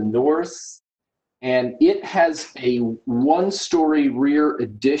to the north, and it has a one-story rear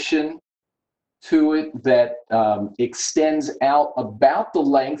addition to it that extends out about the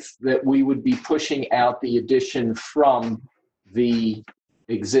length that we would be pushing out the addition from the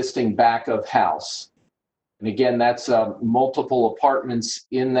existing back of house. And again, that's multiple apartments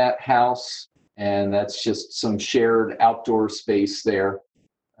in that house, and that's just some shared outdoor space there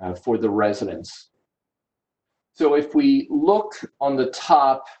for the residents. So if we look on the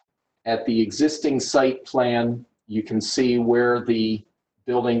top at the existing site plan, you can see where the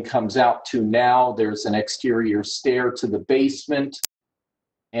building comes out to now. There's an exterior stair to the basement,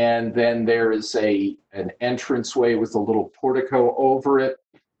 and then there is an entranceway with a little portico over it.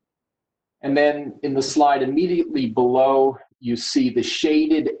 And then in the slide immediately below, you see the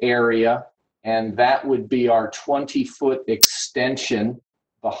shaded area, and that would be our 20-foot extension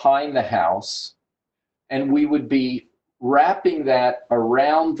behind the house. And we would be wrapping that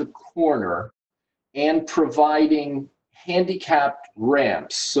around the corner and providing handicapped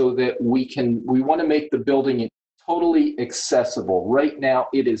ramps so that we want to make the building totally accessible. Right now,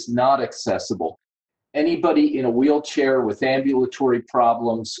 it is not accessible. Anybody in a wheelchair with ambulatory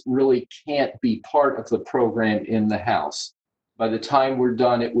problems really can't be part of the program in the house. By the time we're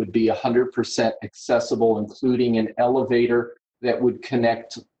done, it would be 100% accessible, including an elevator that would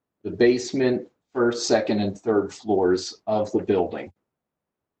connect the basement, first, second, and third floors of the building.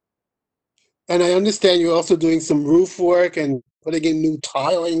 And I understand you're also doing some roof work and putting in new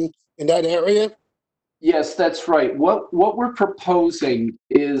tiling in that area? Yes, that's right. What we're proposing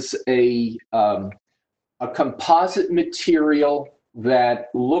is a composite material that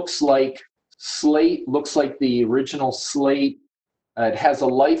looks like slate, looks like the original slate. It has a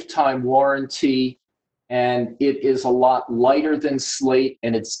lifetime warranty, and it is a lot lighter than slate,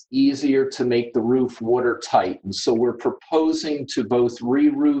 and it's easier to make the roof watertight. And so we're proposing to both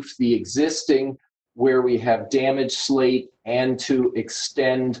re-roof the existing where we have damaged slate and to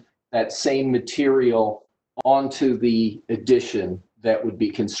extend that same material onto the addition that would be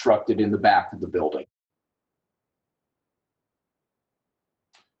constructed in the back of the building.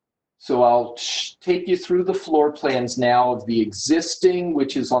 So I'll take you through the floor plans now of the existing,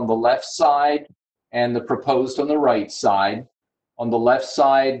 which is on the left side, and the proposed on the right side. On the left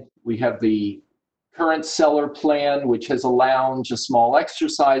side, we have the current cellar plan, which has a lounge, a small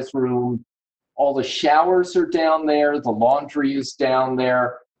exercise room. All the showers are down there. The laundry is down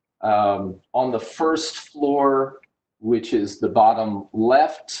there. On the first floor, which is the bottom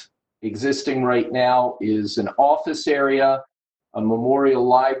left, existing right now is an office area, a memorial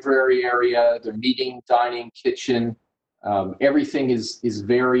library area, the meeting, dining, kitchen. Everything is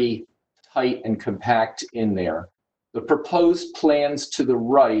very tight and compact in there. The proposed plans to the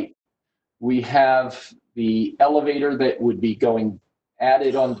right, we have the elevator that would be going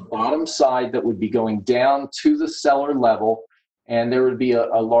added on the bottom side that would be going down to the cellar level, and there would be a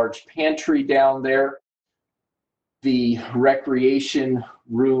large pantry down there. The recreation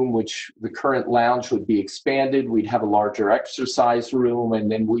room, which the current lounge would be expanded, we'd have a larger exercise room,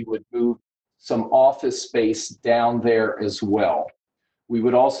 and then we would move some office space down there as well. We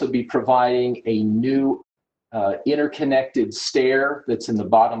would also be providing a new interconnected stair that's in the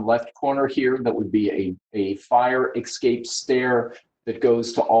bottom left corner here. That would be a fire escape stair that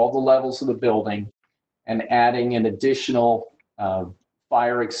goes to all the levels of the building, and adding an additional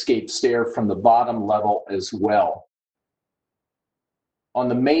fire escape stair from the bottom level as well. On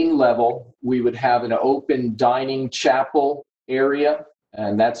the main level, we would have an open dining chapel area,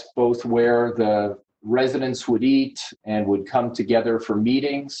 and that's both where the residents would eat and would come together for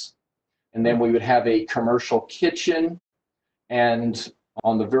meetings. And then we would have a commercial kitchen. And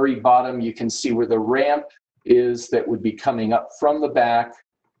on the very bottom, you can see where the ramp is that would be coming up from the back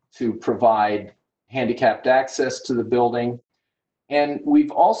to provide handicapped access to the building. And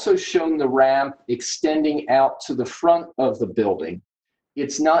we've also shown the ramp extending out to the front of the building.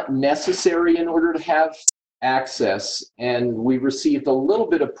 It's not necessary in order to have access, and we received a little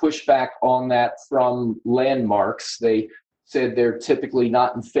bit of pushback on that from landmarks. They said they're typically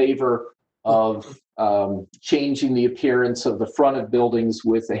not in favor of changing the appearance of the front of buildings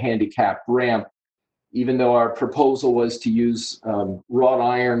with a handicap ramp, even though our proposal was to use wrought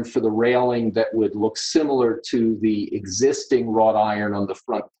iron for the railing that would look similar to the existing wrought iron on the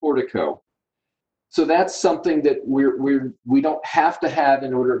front portico. So that's something that we don't have to have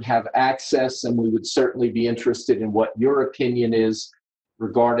in order to have access, and we would certainly be interested in what your opinion is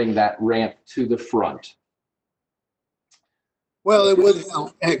regarding that ramp to the front. Well, it would,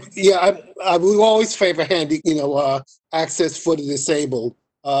 yeah, we always favor access for the disabled,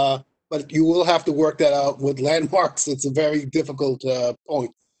 but you will have to work that out with landmarks. It's a very difficult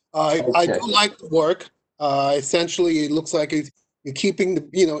point. I do like the work. Essentially, it looks like you're keeping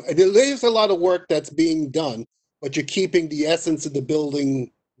there's a lot of work that's being done, but you're keeping the essence of the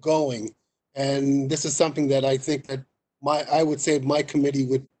building going. And this is something that I think that I would say my committee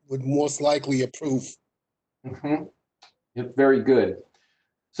would most likely approve. Mm-hmm. Yeah, very good.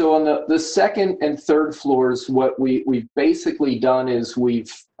 So on the second and third floors, what we've basically done is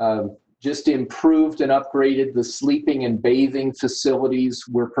we've just improved and upgraded the sleeping and bathing facilities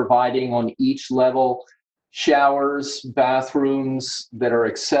we're providing on each level. Showers, bathrooms that are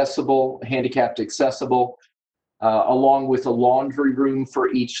accessible, handicapped accessible, along with a laundry room for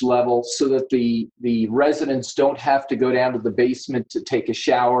each level, so that the residents don't have to go down to the basement to take a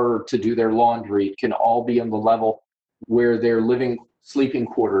shower or to do their laundry. It can all be on the level where their sleeping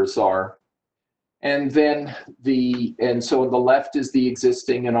quarters are. And then so on the left is the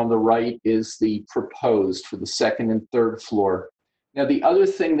existing, and on the right is the proposed for the second and third floor. Now, the other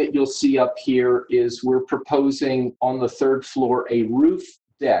thing that you'll see up here is we're proposing on the third floor a roof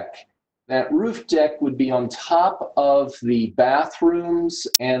deck. That roof deck would be on top of the bathrooms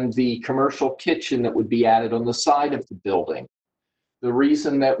and the commercial kitchen that would be added on the side of the building. The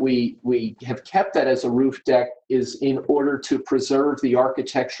reason that we have kept that as a roof deck is in order to preserve the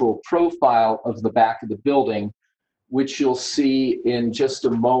architectural profile of the back of the building, which you'll see in just a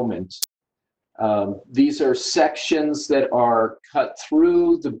moment. These are sections that are cut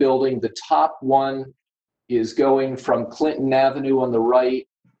through the building. The top one is going from Clinton Avenue on the right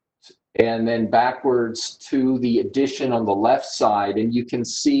and then backwards to the addition on the left side. And you can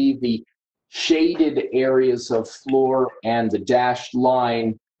see the shaded areas of floor, and the dashed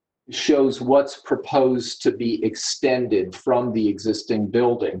line shows what's proposed to be extended from the existing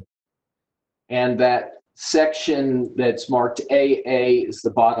building. And that section that's marked AA is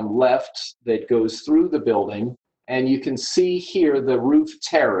the bottom left that goes through the building. And you can see here the roof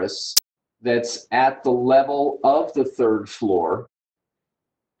terrace that's at the level of the third floor.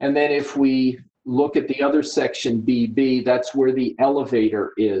 And then if we look at the other section, BB, that's where the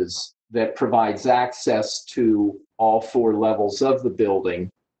elevator is that provides access to all 4 levels of the building,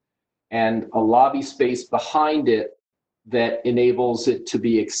 and a lobby space behind it that enables it to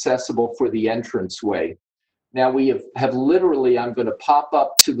be accessible for the entranceway. Now we have literally, I'm going to pop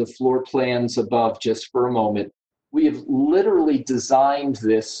up to the floor plans above just for a moment. We have literally designed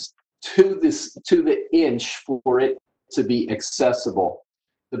this to the inch for it to be accessible.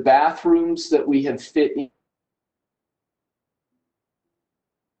 The bathrooms that we have fit in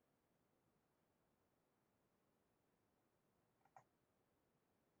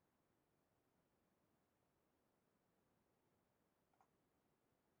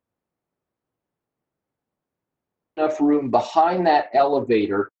enough room behind that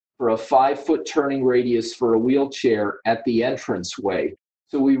elevator for a 5-foot turning radius for a wheelchair at the entranceway.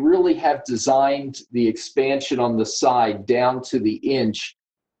 So we really have designed the expansion on the side down to the inch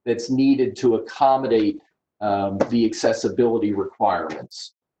that's needed to accommodate the accessibility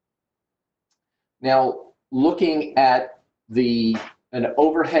requirements. Now, looking at the an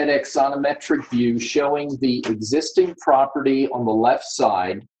overhead axonometric view showing the existing property on the left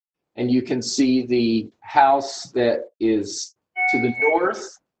side. And you can see the house that is to the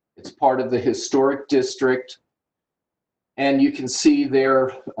north. It's part of the historic district. And you can see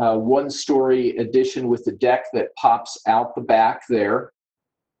their one-story addition with the deck that pops out the back there.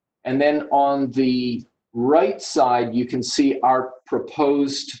 And then on the right side, you can see our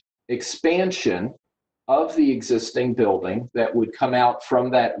proposed expansion of the existing building that would come out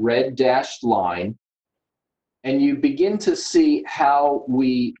from that red dashed line. And you begin to see how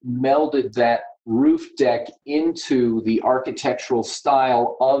we melded that roof deck into the architectural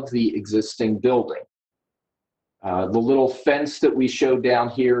style of the existing building. The little fence that we showed down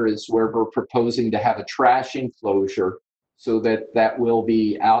here is where we're proposing to have a trash enclosure so that that will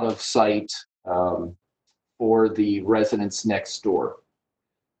be out of sight for the residents next door.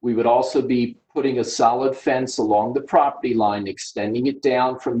 We would also be putting a solid fence along the property line, extending it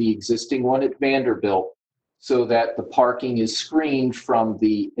down from the existing one at Vanderbilt so that the parking is screened from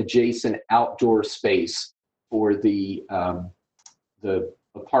the adjacent outdoor space for the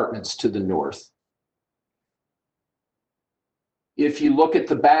apartments to the north. If you look at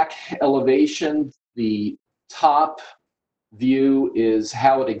the back elevation, the top view is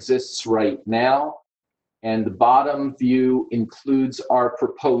how it exists right now. And the bottom view includes our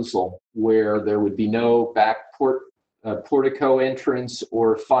proposal where there would be no back portico entrance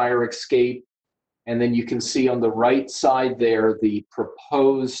or fire escape. And then you can see on the right side there the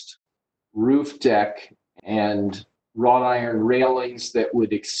proposed roof deck and wrought iron railings that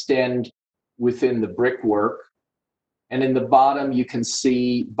would extend within the brickwork. And in the bottom, you can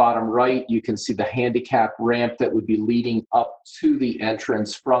see, bottom right, you can see the handicap ramp that would be leading up to the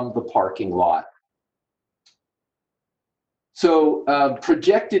entrance from the parking lot. So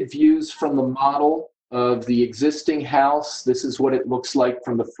projected views from the model of the existing house. This is what it looks like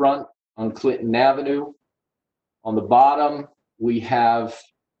from the front on Clinton Avenue. On the bottom, we have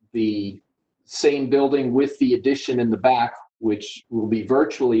the same building with the addition in the back, which will be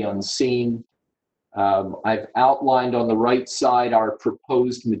virtually unseen. I've outlined on the right side our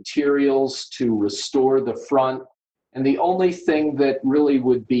proposed materials to restore the front. And the only thing that really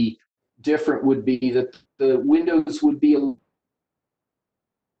would be different would be that the windows would be a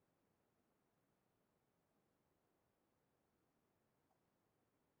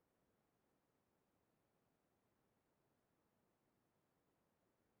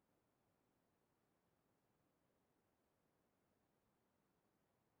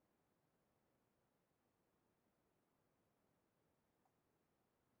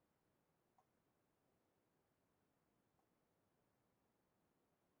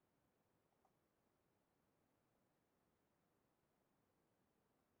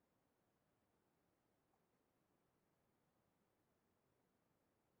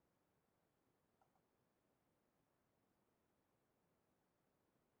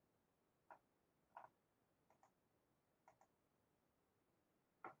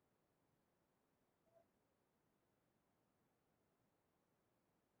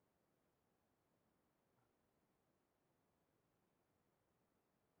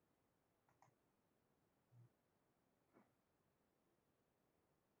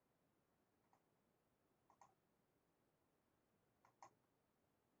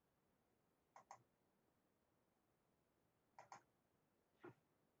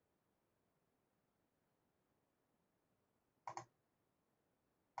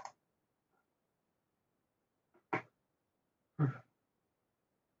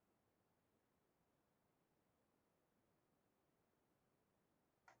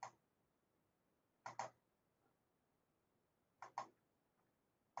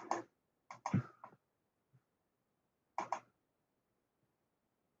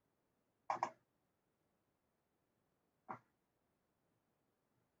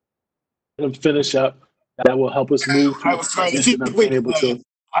And finish up. That will help us move through I the was trying to transition. keep it quick.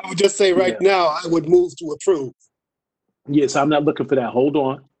 I would just say right now, I would move to approve. Yes, I'm not looking for that. Hold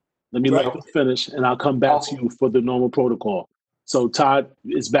on. Let me let them finish, and I'll come back to you for the normal protocol. So Todd,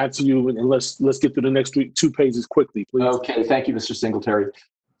 it's back to you, and let's get through the next two pages quickly, please. Okay, thank you, Mr. Singletary.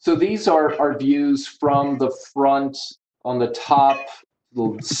 So these are our views from the front on the top,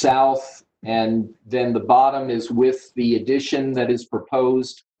 the south, and then the bottom is with the addition that is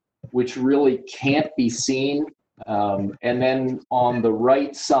proposed, which really can't be seen. And then on the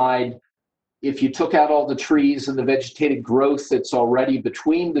right side, if you took out all the trees and the vegetated growth that's already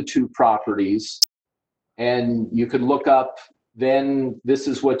between the two properties, and you could look up, then this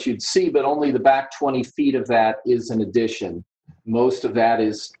is what you'd see, but only the back 20 feet of that is an addition. Most of that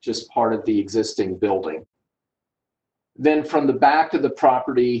is just part of the existing building. Then from the back of the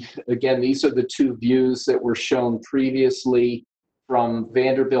property, again, these are the two views that were shown previously from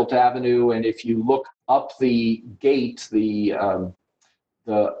Vanderbilt Avenue. And if you look up the gate, the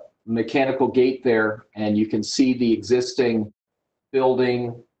mechanical gate there, and you can see the existing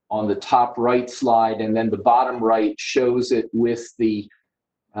building on the top right slide, and then the bottom right shows it with the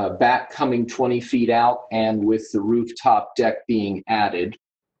back coming 20 feet out and with the rooftop deck being added.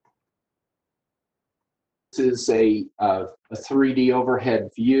 This is a 3D overhead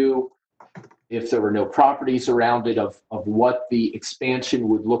view, if there were no properties around it, of what the expansion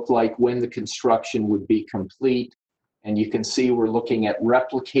would look like when the construction would be complete. And you can see we're looking at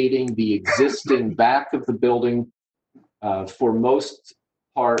replicating the existing back of the building for most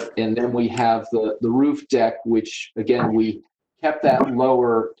part. And then we have the roof deck, which again, we kept that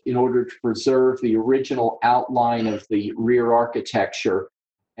lower in order to preserve the original outline of the rear architecture,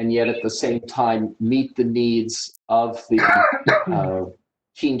 and yet at the same time meet the needs of the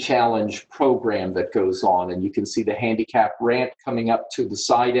Teen Challenge program that goes on. And you can see the handicap ramp coming up to the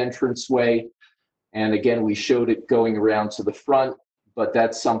side entranceway. And again, we showed it going around to the front, but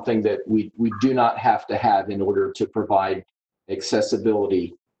that's something that we do not have to have in order to provide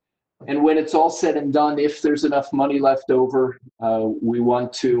accessibility. And when it's all said and done, if there's enough money left over, we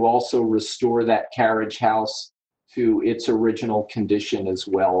want to also restore that carriage house to its original condition as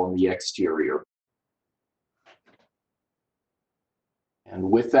well on the exterior. And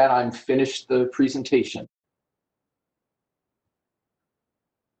with that, I'm finished the presentation.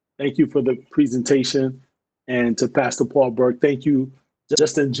 Thank you for the presentation. And to Pastor Paul Burke, thank you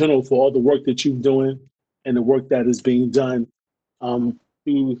just in general for all the work that you're doing and the work that is being done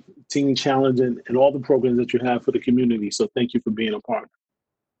through Teen Challenge and all the programs that you have for the community. So thank you for being a part.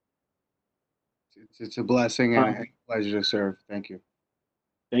 It's a blessing and a pleasure to serve. Thank you.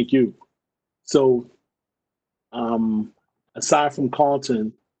 Thank you. So aside from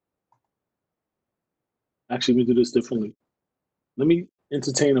Carlton, actually we do this differently. Let me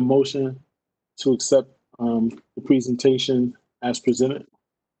entertain a motion to accept the presentation as presented.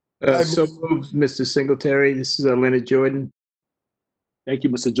 So moved, Mr. Singletary. This is Leonard Jordan. Thank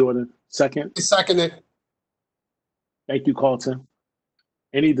you, Mr. Jordan. Second? Second it. Thank you, Carlton.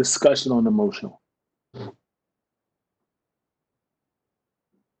 Any discussion on the motion?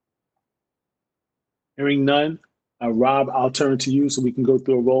 Hearing none. Rob, I'll turn to you so we can go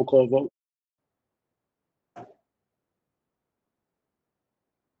through a roll call vote.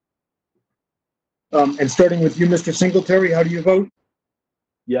 And starting with you, Mr. Singletary, how do you vote?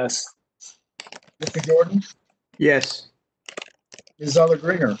 Yes. Mr. Jordan? Yes. Ms.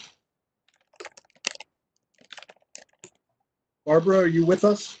 Zeller-Gringer? Barbara, are you with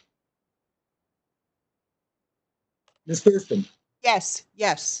us? Ms. Thurston? Yes,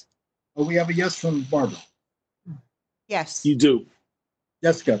 yes, Oh, we have a yes from Barbara. yes. You do.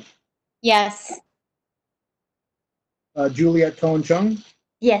 Jessica? Yes. Juliet Cohen-Chung?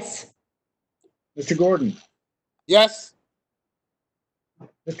 Yes. Mr. Gordon? Yes.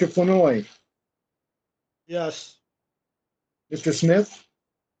 Mr. Flanoy? Yes. Mr. Smith?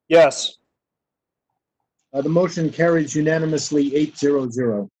 Yes. The motion carries unanimously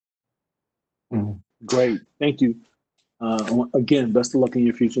 8-0-0. Great. Thank you. Again, best of luck in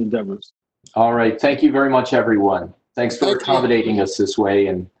your future endeavors. All right. Thank you very much, everyone. Thanks for accommodating us this way,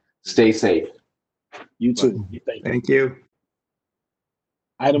 and stay safe. You too. Thank you.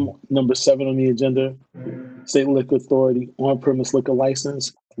 Item number 7 on the agenda, State Liquor Authority on-premise liquor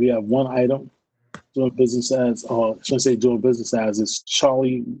license. We have one item doing business as, or I shouldn't say doing business as, it's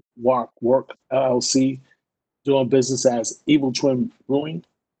Charlie Walk Work LLC, doing business as Evil Twin Brewing,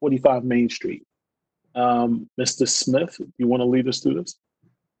 45 Main Street. Mr. Smith, you want to lead us through this?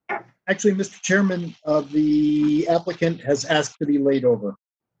 Actually, Mr. Chairman, the applicant has asked to be laid over.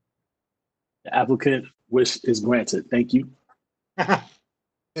 The applicant wish is granted. Thank you.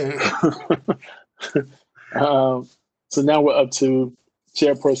 So now we're up to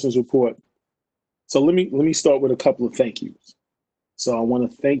Chairperson's report. So let me start with a couple of thank yous. So I want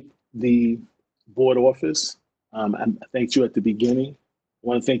to thank the board office. I thanked you at the beginning. I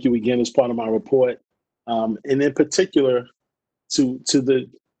want to thank you again as part of my report, and in particular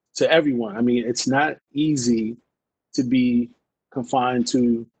to everyone. I mean, it's not easy to be confined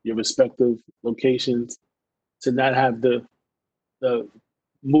to your respective locations, to not have the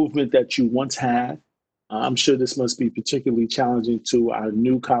movement that you once had. I'm sure this must be particularly challenging to our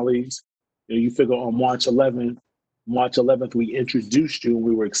new colleagues. You figure on March 11th, we introduced you and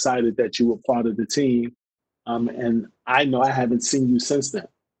we were excited that you were part of the team. And I know I haven't seen you since then.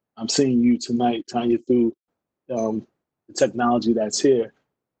 I'm seeing you tonight, Tanya, through the technology that's here.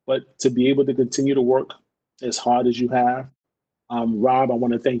 But to be able to continue to work as hard as you have. Rob, I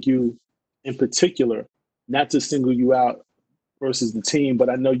want to thank you in particular, not to single you out versus the team, but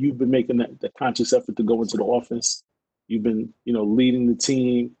I know you've been making the conscious effort to go into the office. You've been, leading the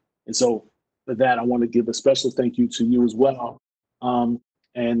team. And so for that, I want to give a special thank you to you as well.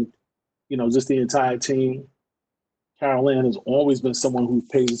 And, just the entire team. Carol Ann has always been someone who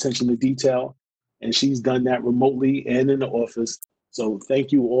pays attention to detail, and she's done that remotely and in the office. So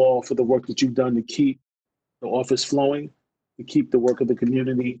thank you all for the work that you've done to keep the office flowing, to keep the work of the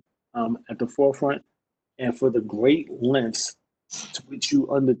community at the forefront, and for the great lengths to which you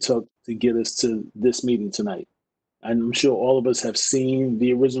undertook to get us to this meeting tonight. I'm sure all of us have seen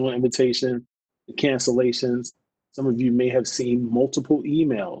the original invitation, the cancellations. Some of you may have seen multiple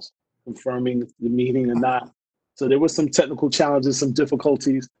emails confirming the meeting or not. So there were some technical challenges, some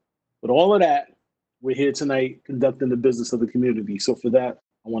difficulties, but all of that, we're here tonight conducting the business of the community. So for that,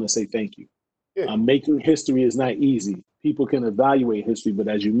 I want to say thank you. Making history is not easy. People can evaluate history, but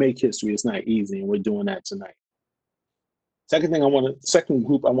as you make history, it's not easy, and we're doing that tonight. Second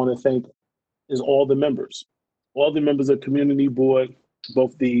group I want to thank is all the members of community board,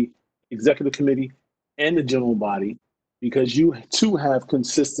 both the executive committee and the general body, because you too have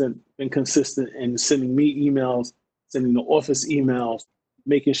been consistent in sending me emails, sending the office emails,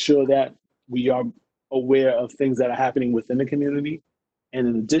 making sure that we are aware of things that are happening within the community. And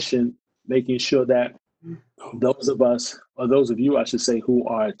in addition, making sure that those of us, or those of you, I should say, who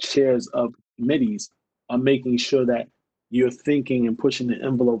are chairs of committees, are making sure that you're thinking and pushing the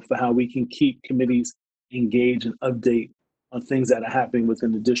envelope for how we can keep committees engaged and update on things that are happening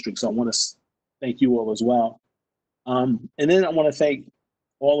within the district. So I want to thank you all as well. And then I want to thank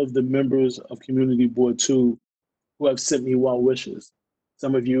all of the members of Community Board 2 who have sent me well wishes.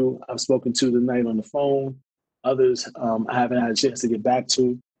 Some of you I've spoken to tonight on the phone. Others I haven't had a chance to get back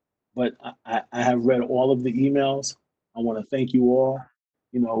to, but I have read all of the emails. I want to thank you all.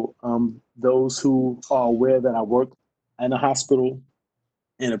 Those who are aware that I work in a hospital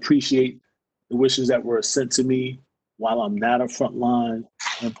and appreciate the wishes that were sent to me while I'm not a frontline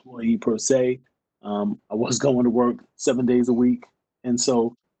employee per se. I was going to work 7 days a week. And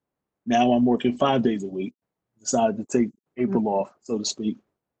so now I'm working 5 days a week. Decided to take April off, so to speak.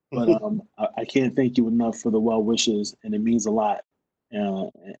 But I can't thank you enough for the well wishes, and it means a lot.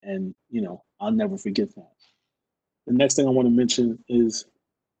 And I'll never forget that. The next thing I want to mention is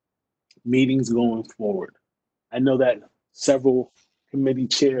meetings going forward. I know that several committee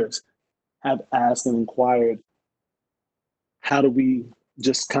chairs have asked and inquired, how do we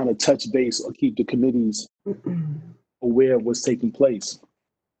just kind of touch base or keep the committees aware of what's taking place?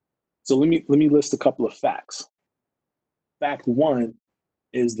 So let me list a couple of facts. Fact one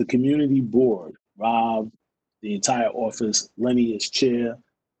is the community board, Rob, the entire office, Lenny is chair,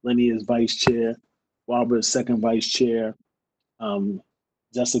 Lenny is vice chair, Barbara is second vice chair,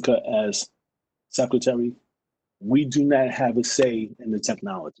 Jessica as secretary. We do not have a say in the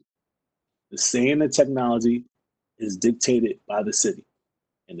technology. The say in the technology is dictated by the city.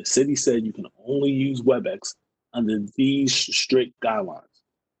 And the city said you can only use WebEx under these strict guidelines.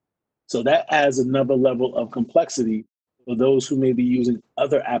 So that adds another level of complexity for those who may be using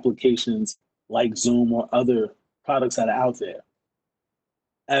other applications like Zoom or other products that are out there.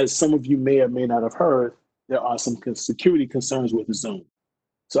 As some of you may or may not have heard, there are some security concerns with Zoom.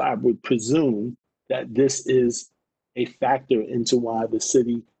 So I would presume that this is a factor into why the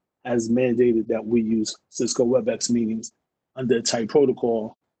city has mandated that we use Cisco WebEx meetings under a tight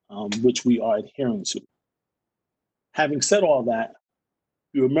protocol, which we are adhering to. Having said all that,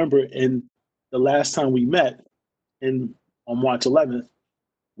 you remember in the last time we met on March 11th,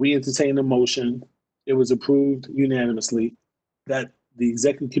 we entertained a motion. It was approved unanimously that the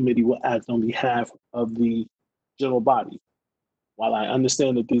executive committee will act on behalf of the general body. While I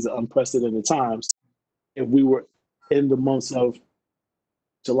understand that these are unprecedented times, if we were in the months of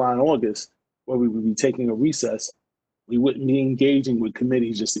July and August, where we would be taking a recess, we wouldn't be engaging with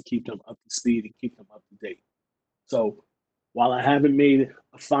committees just to keep them up to speed and keep them up to date. So while I haven't made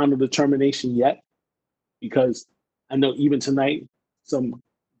a final determination yet, because I know even tonight, some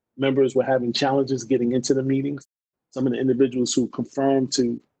members were having challenges getting into the meetings. Some of the individuals who confirmed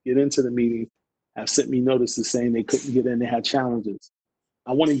to get into the meeting have sent me notices saying they couldn't get in, they had challenges.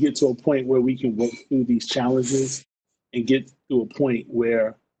 I want to get to a point where we can work through these challenges and get to a point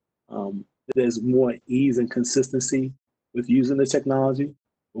where there's more ease and consistency with using the technology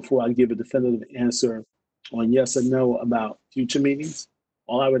before I give a definitive answer on yes or no about future meetings.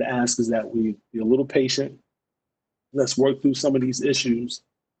 All I would ask is that we be a little patient. Let's work through some of these issues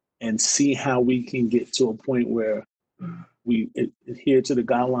and see how we can get to a point where we adhere to the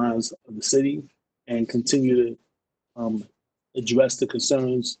guidelines of the city and continue to address the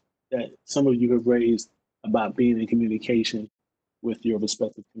concerns that some of you have raised about being in communication with your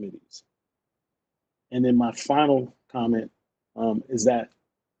respective committees. And then my final comment is that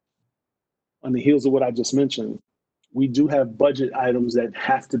on the heels of what I just mentioned, we do have budget items that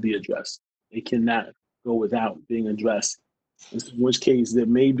have to be addressed. They cannot go without being addressed, in which case there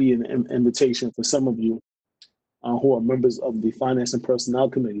may be an invitation for some of you who are members of the Finance and Personnel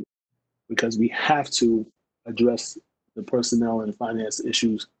Committee, because we have to address the personnel and finance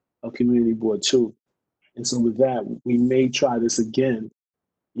issues of Community Board 2. And so with that, we may try this again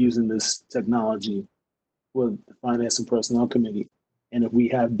using this technology for the Finance and Personnel Committee. And if we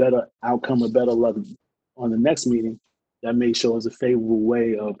have better outcome or better luck on the next meeting, that may show us a favorable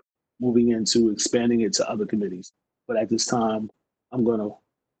way of moving into expanding it to other committees. But at this time, I'm going to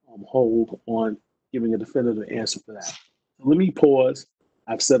hold on giving a definitive answer for that. So let me pause.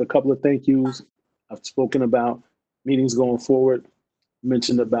 I've said a couple of thank yous. I've spoken about meetings going forward,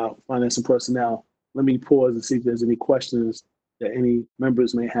 mentioned about finance and personnel. Let me pause and see if there's any questions that any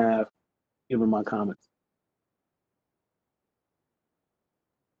members may have given my comments.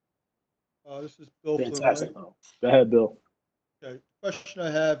 This is Bill Fantastic. Fleming. Go ahead, Bill. Okay. The question I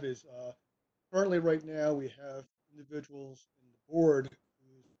have is, currently right now we have individuals in the board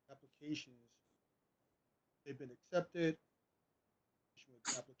whose applications, they've been accepted.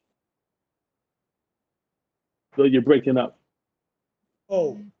 Bill, you're breaking up.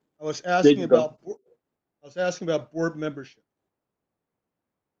 Oh, I was There asking you go. about board membership.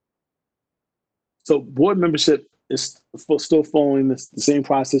 So board membership is still following the same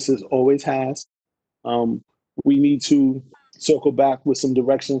process as always has. We need to circle back with some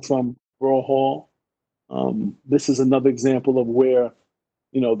direction from Borough Hall. This is another example of where,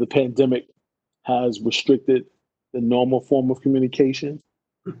 the pandemic has restricted the normal form of communication.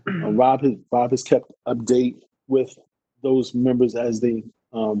 Rob has kept update with those members as they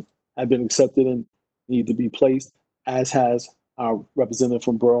have been accepted and need to be placed, as has our representative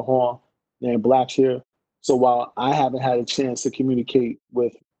from Borough Hall, Nan Blackshear. So while I haven't had a chance to communicate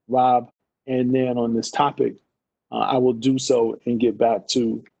with Rob and Nan on this topic, I will do so and get back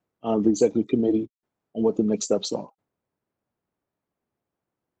to the executive committee on what the next steps are.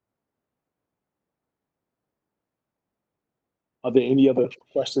 Are there any other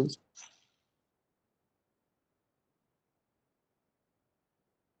questions?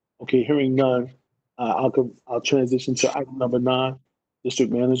 Okay, hearing none, I'll transition to item number 9,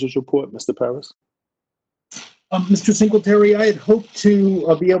 District Manager's Report. Mr. Paris. Mr. Singletary, I had hoped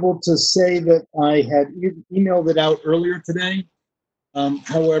to be able to say that I had emailed it out earlier today.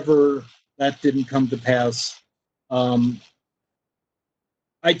 However, that didn't come to pass. I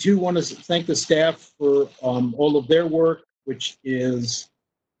too want to thank the staff for all of their work, which is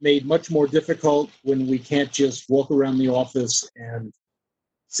made much more difficult when we can't just walk around the office and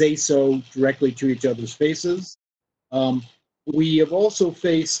say so directly to each other's faces. We have also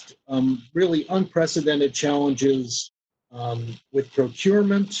faced really unprecedented challenges with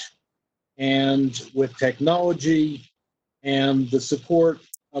procurement and with technology, and the support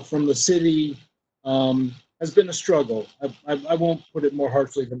from the city has been a struggle. I won't put it more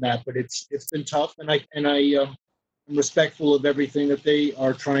harshly than that, but it's been tough, and I am respectful of everything that they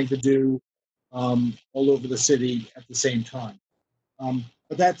are trying to do all over the city at the same time.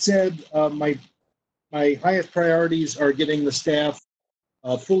 But that said, my highest priorities are getting the staff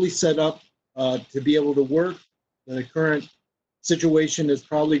fully set up to be able to work. The current situation is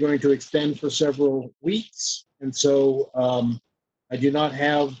probably going to extend for several weeks, and so I do not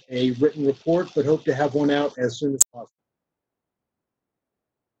have a written report, but hope to have one out as soon as possible.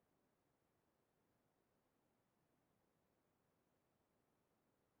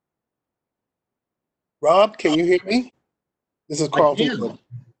 Rob, can you hear me? This is Carl.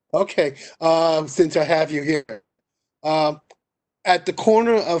 Okay, since I have you here. At the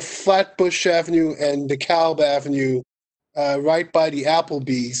corner of Flatbush Avenue and DeKalb Avenue, right by the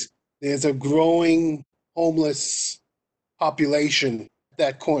Applebee's, there's a growing homeless population at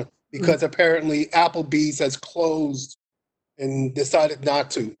that corner because apparently Applebee's has closed and decided not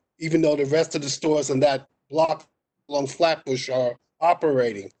to, even though the rest of the stores in that block along Flatbush are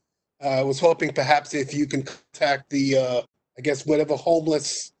operating. I was hoping perhaps if you can contact the, I guess, whatever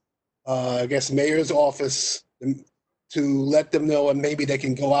homeless, I guess, mayor's office to let them know, and maybe they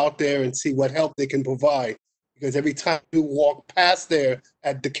can go out there and see what help they can provide. Because every time you walk past there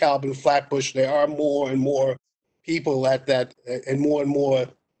at DeKalb and Flatbush, there are more and more people at that, and more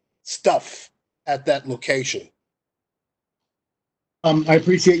stuff at that location. I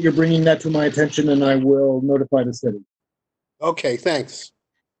appreciate your bringing that to my attention, and I will notify the city. Okay, thanks.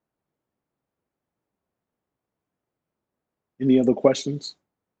 Any other questions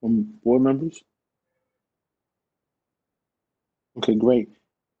from board members? Okay, great.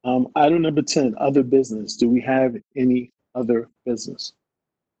 Item number 10, other business. Do we have any other business?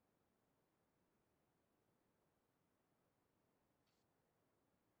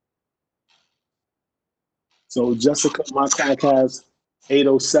 So Jessica, my clock has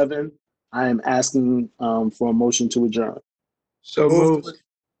 8:07. I am asking for a motion to adjourn. So moved.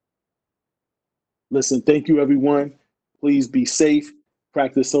 Listen, thank you, everyone. Please be safe,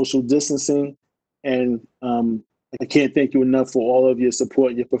 practice social distancing, and I can't thank you enough for all of your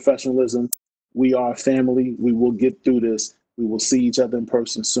support and your professionalism. We are a family. We will get through this. We will see each other in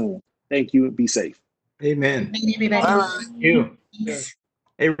person soon. Thank you and be safe. Amen. Thank you, everybody. Thank you.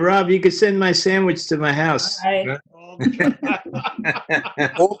 Hey, Rob, you could send my sandwich to my house.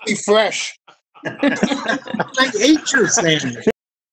 Won't be fresh. I hate your sandwich.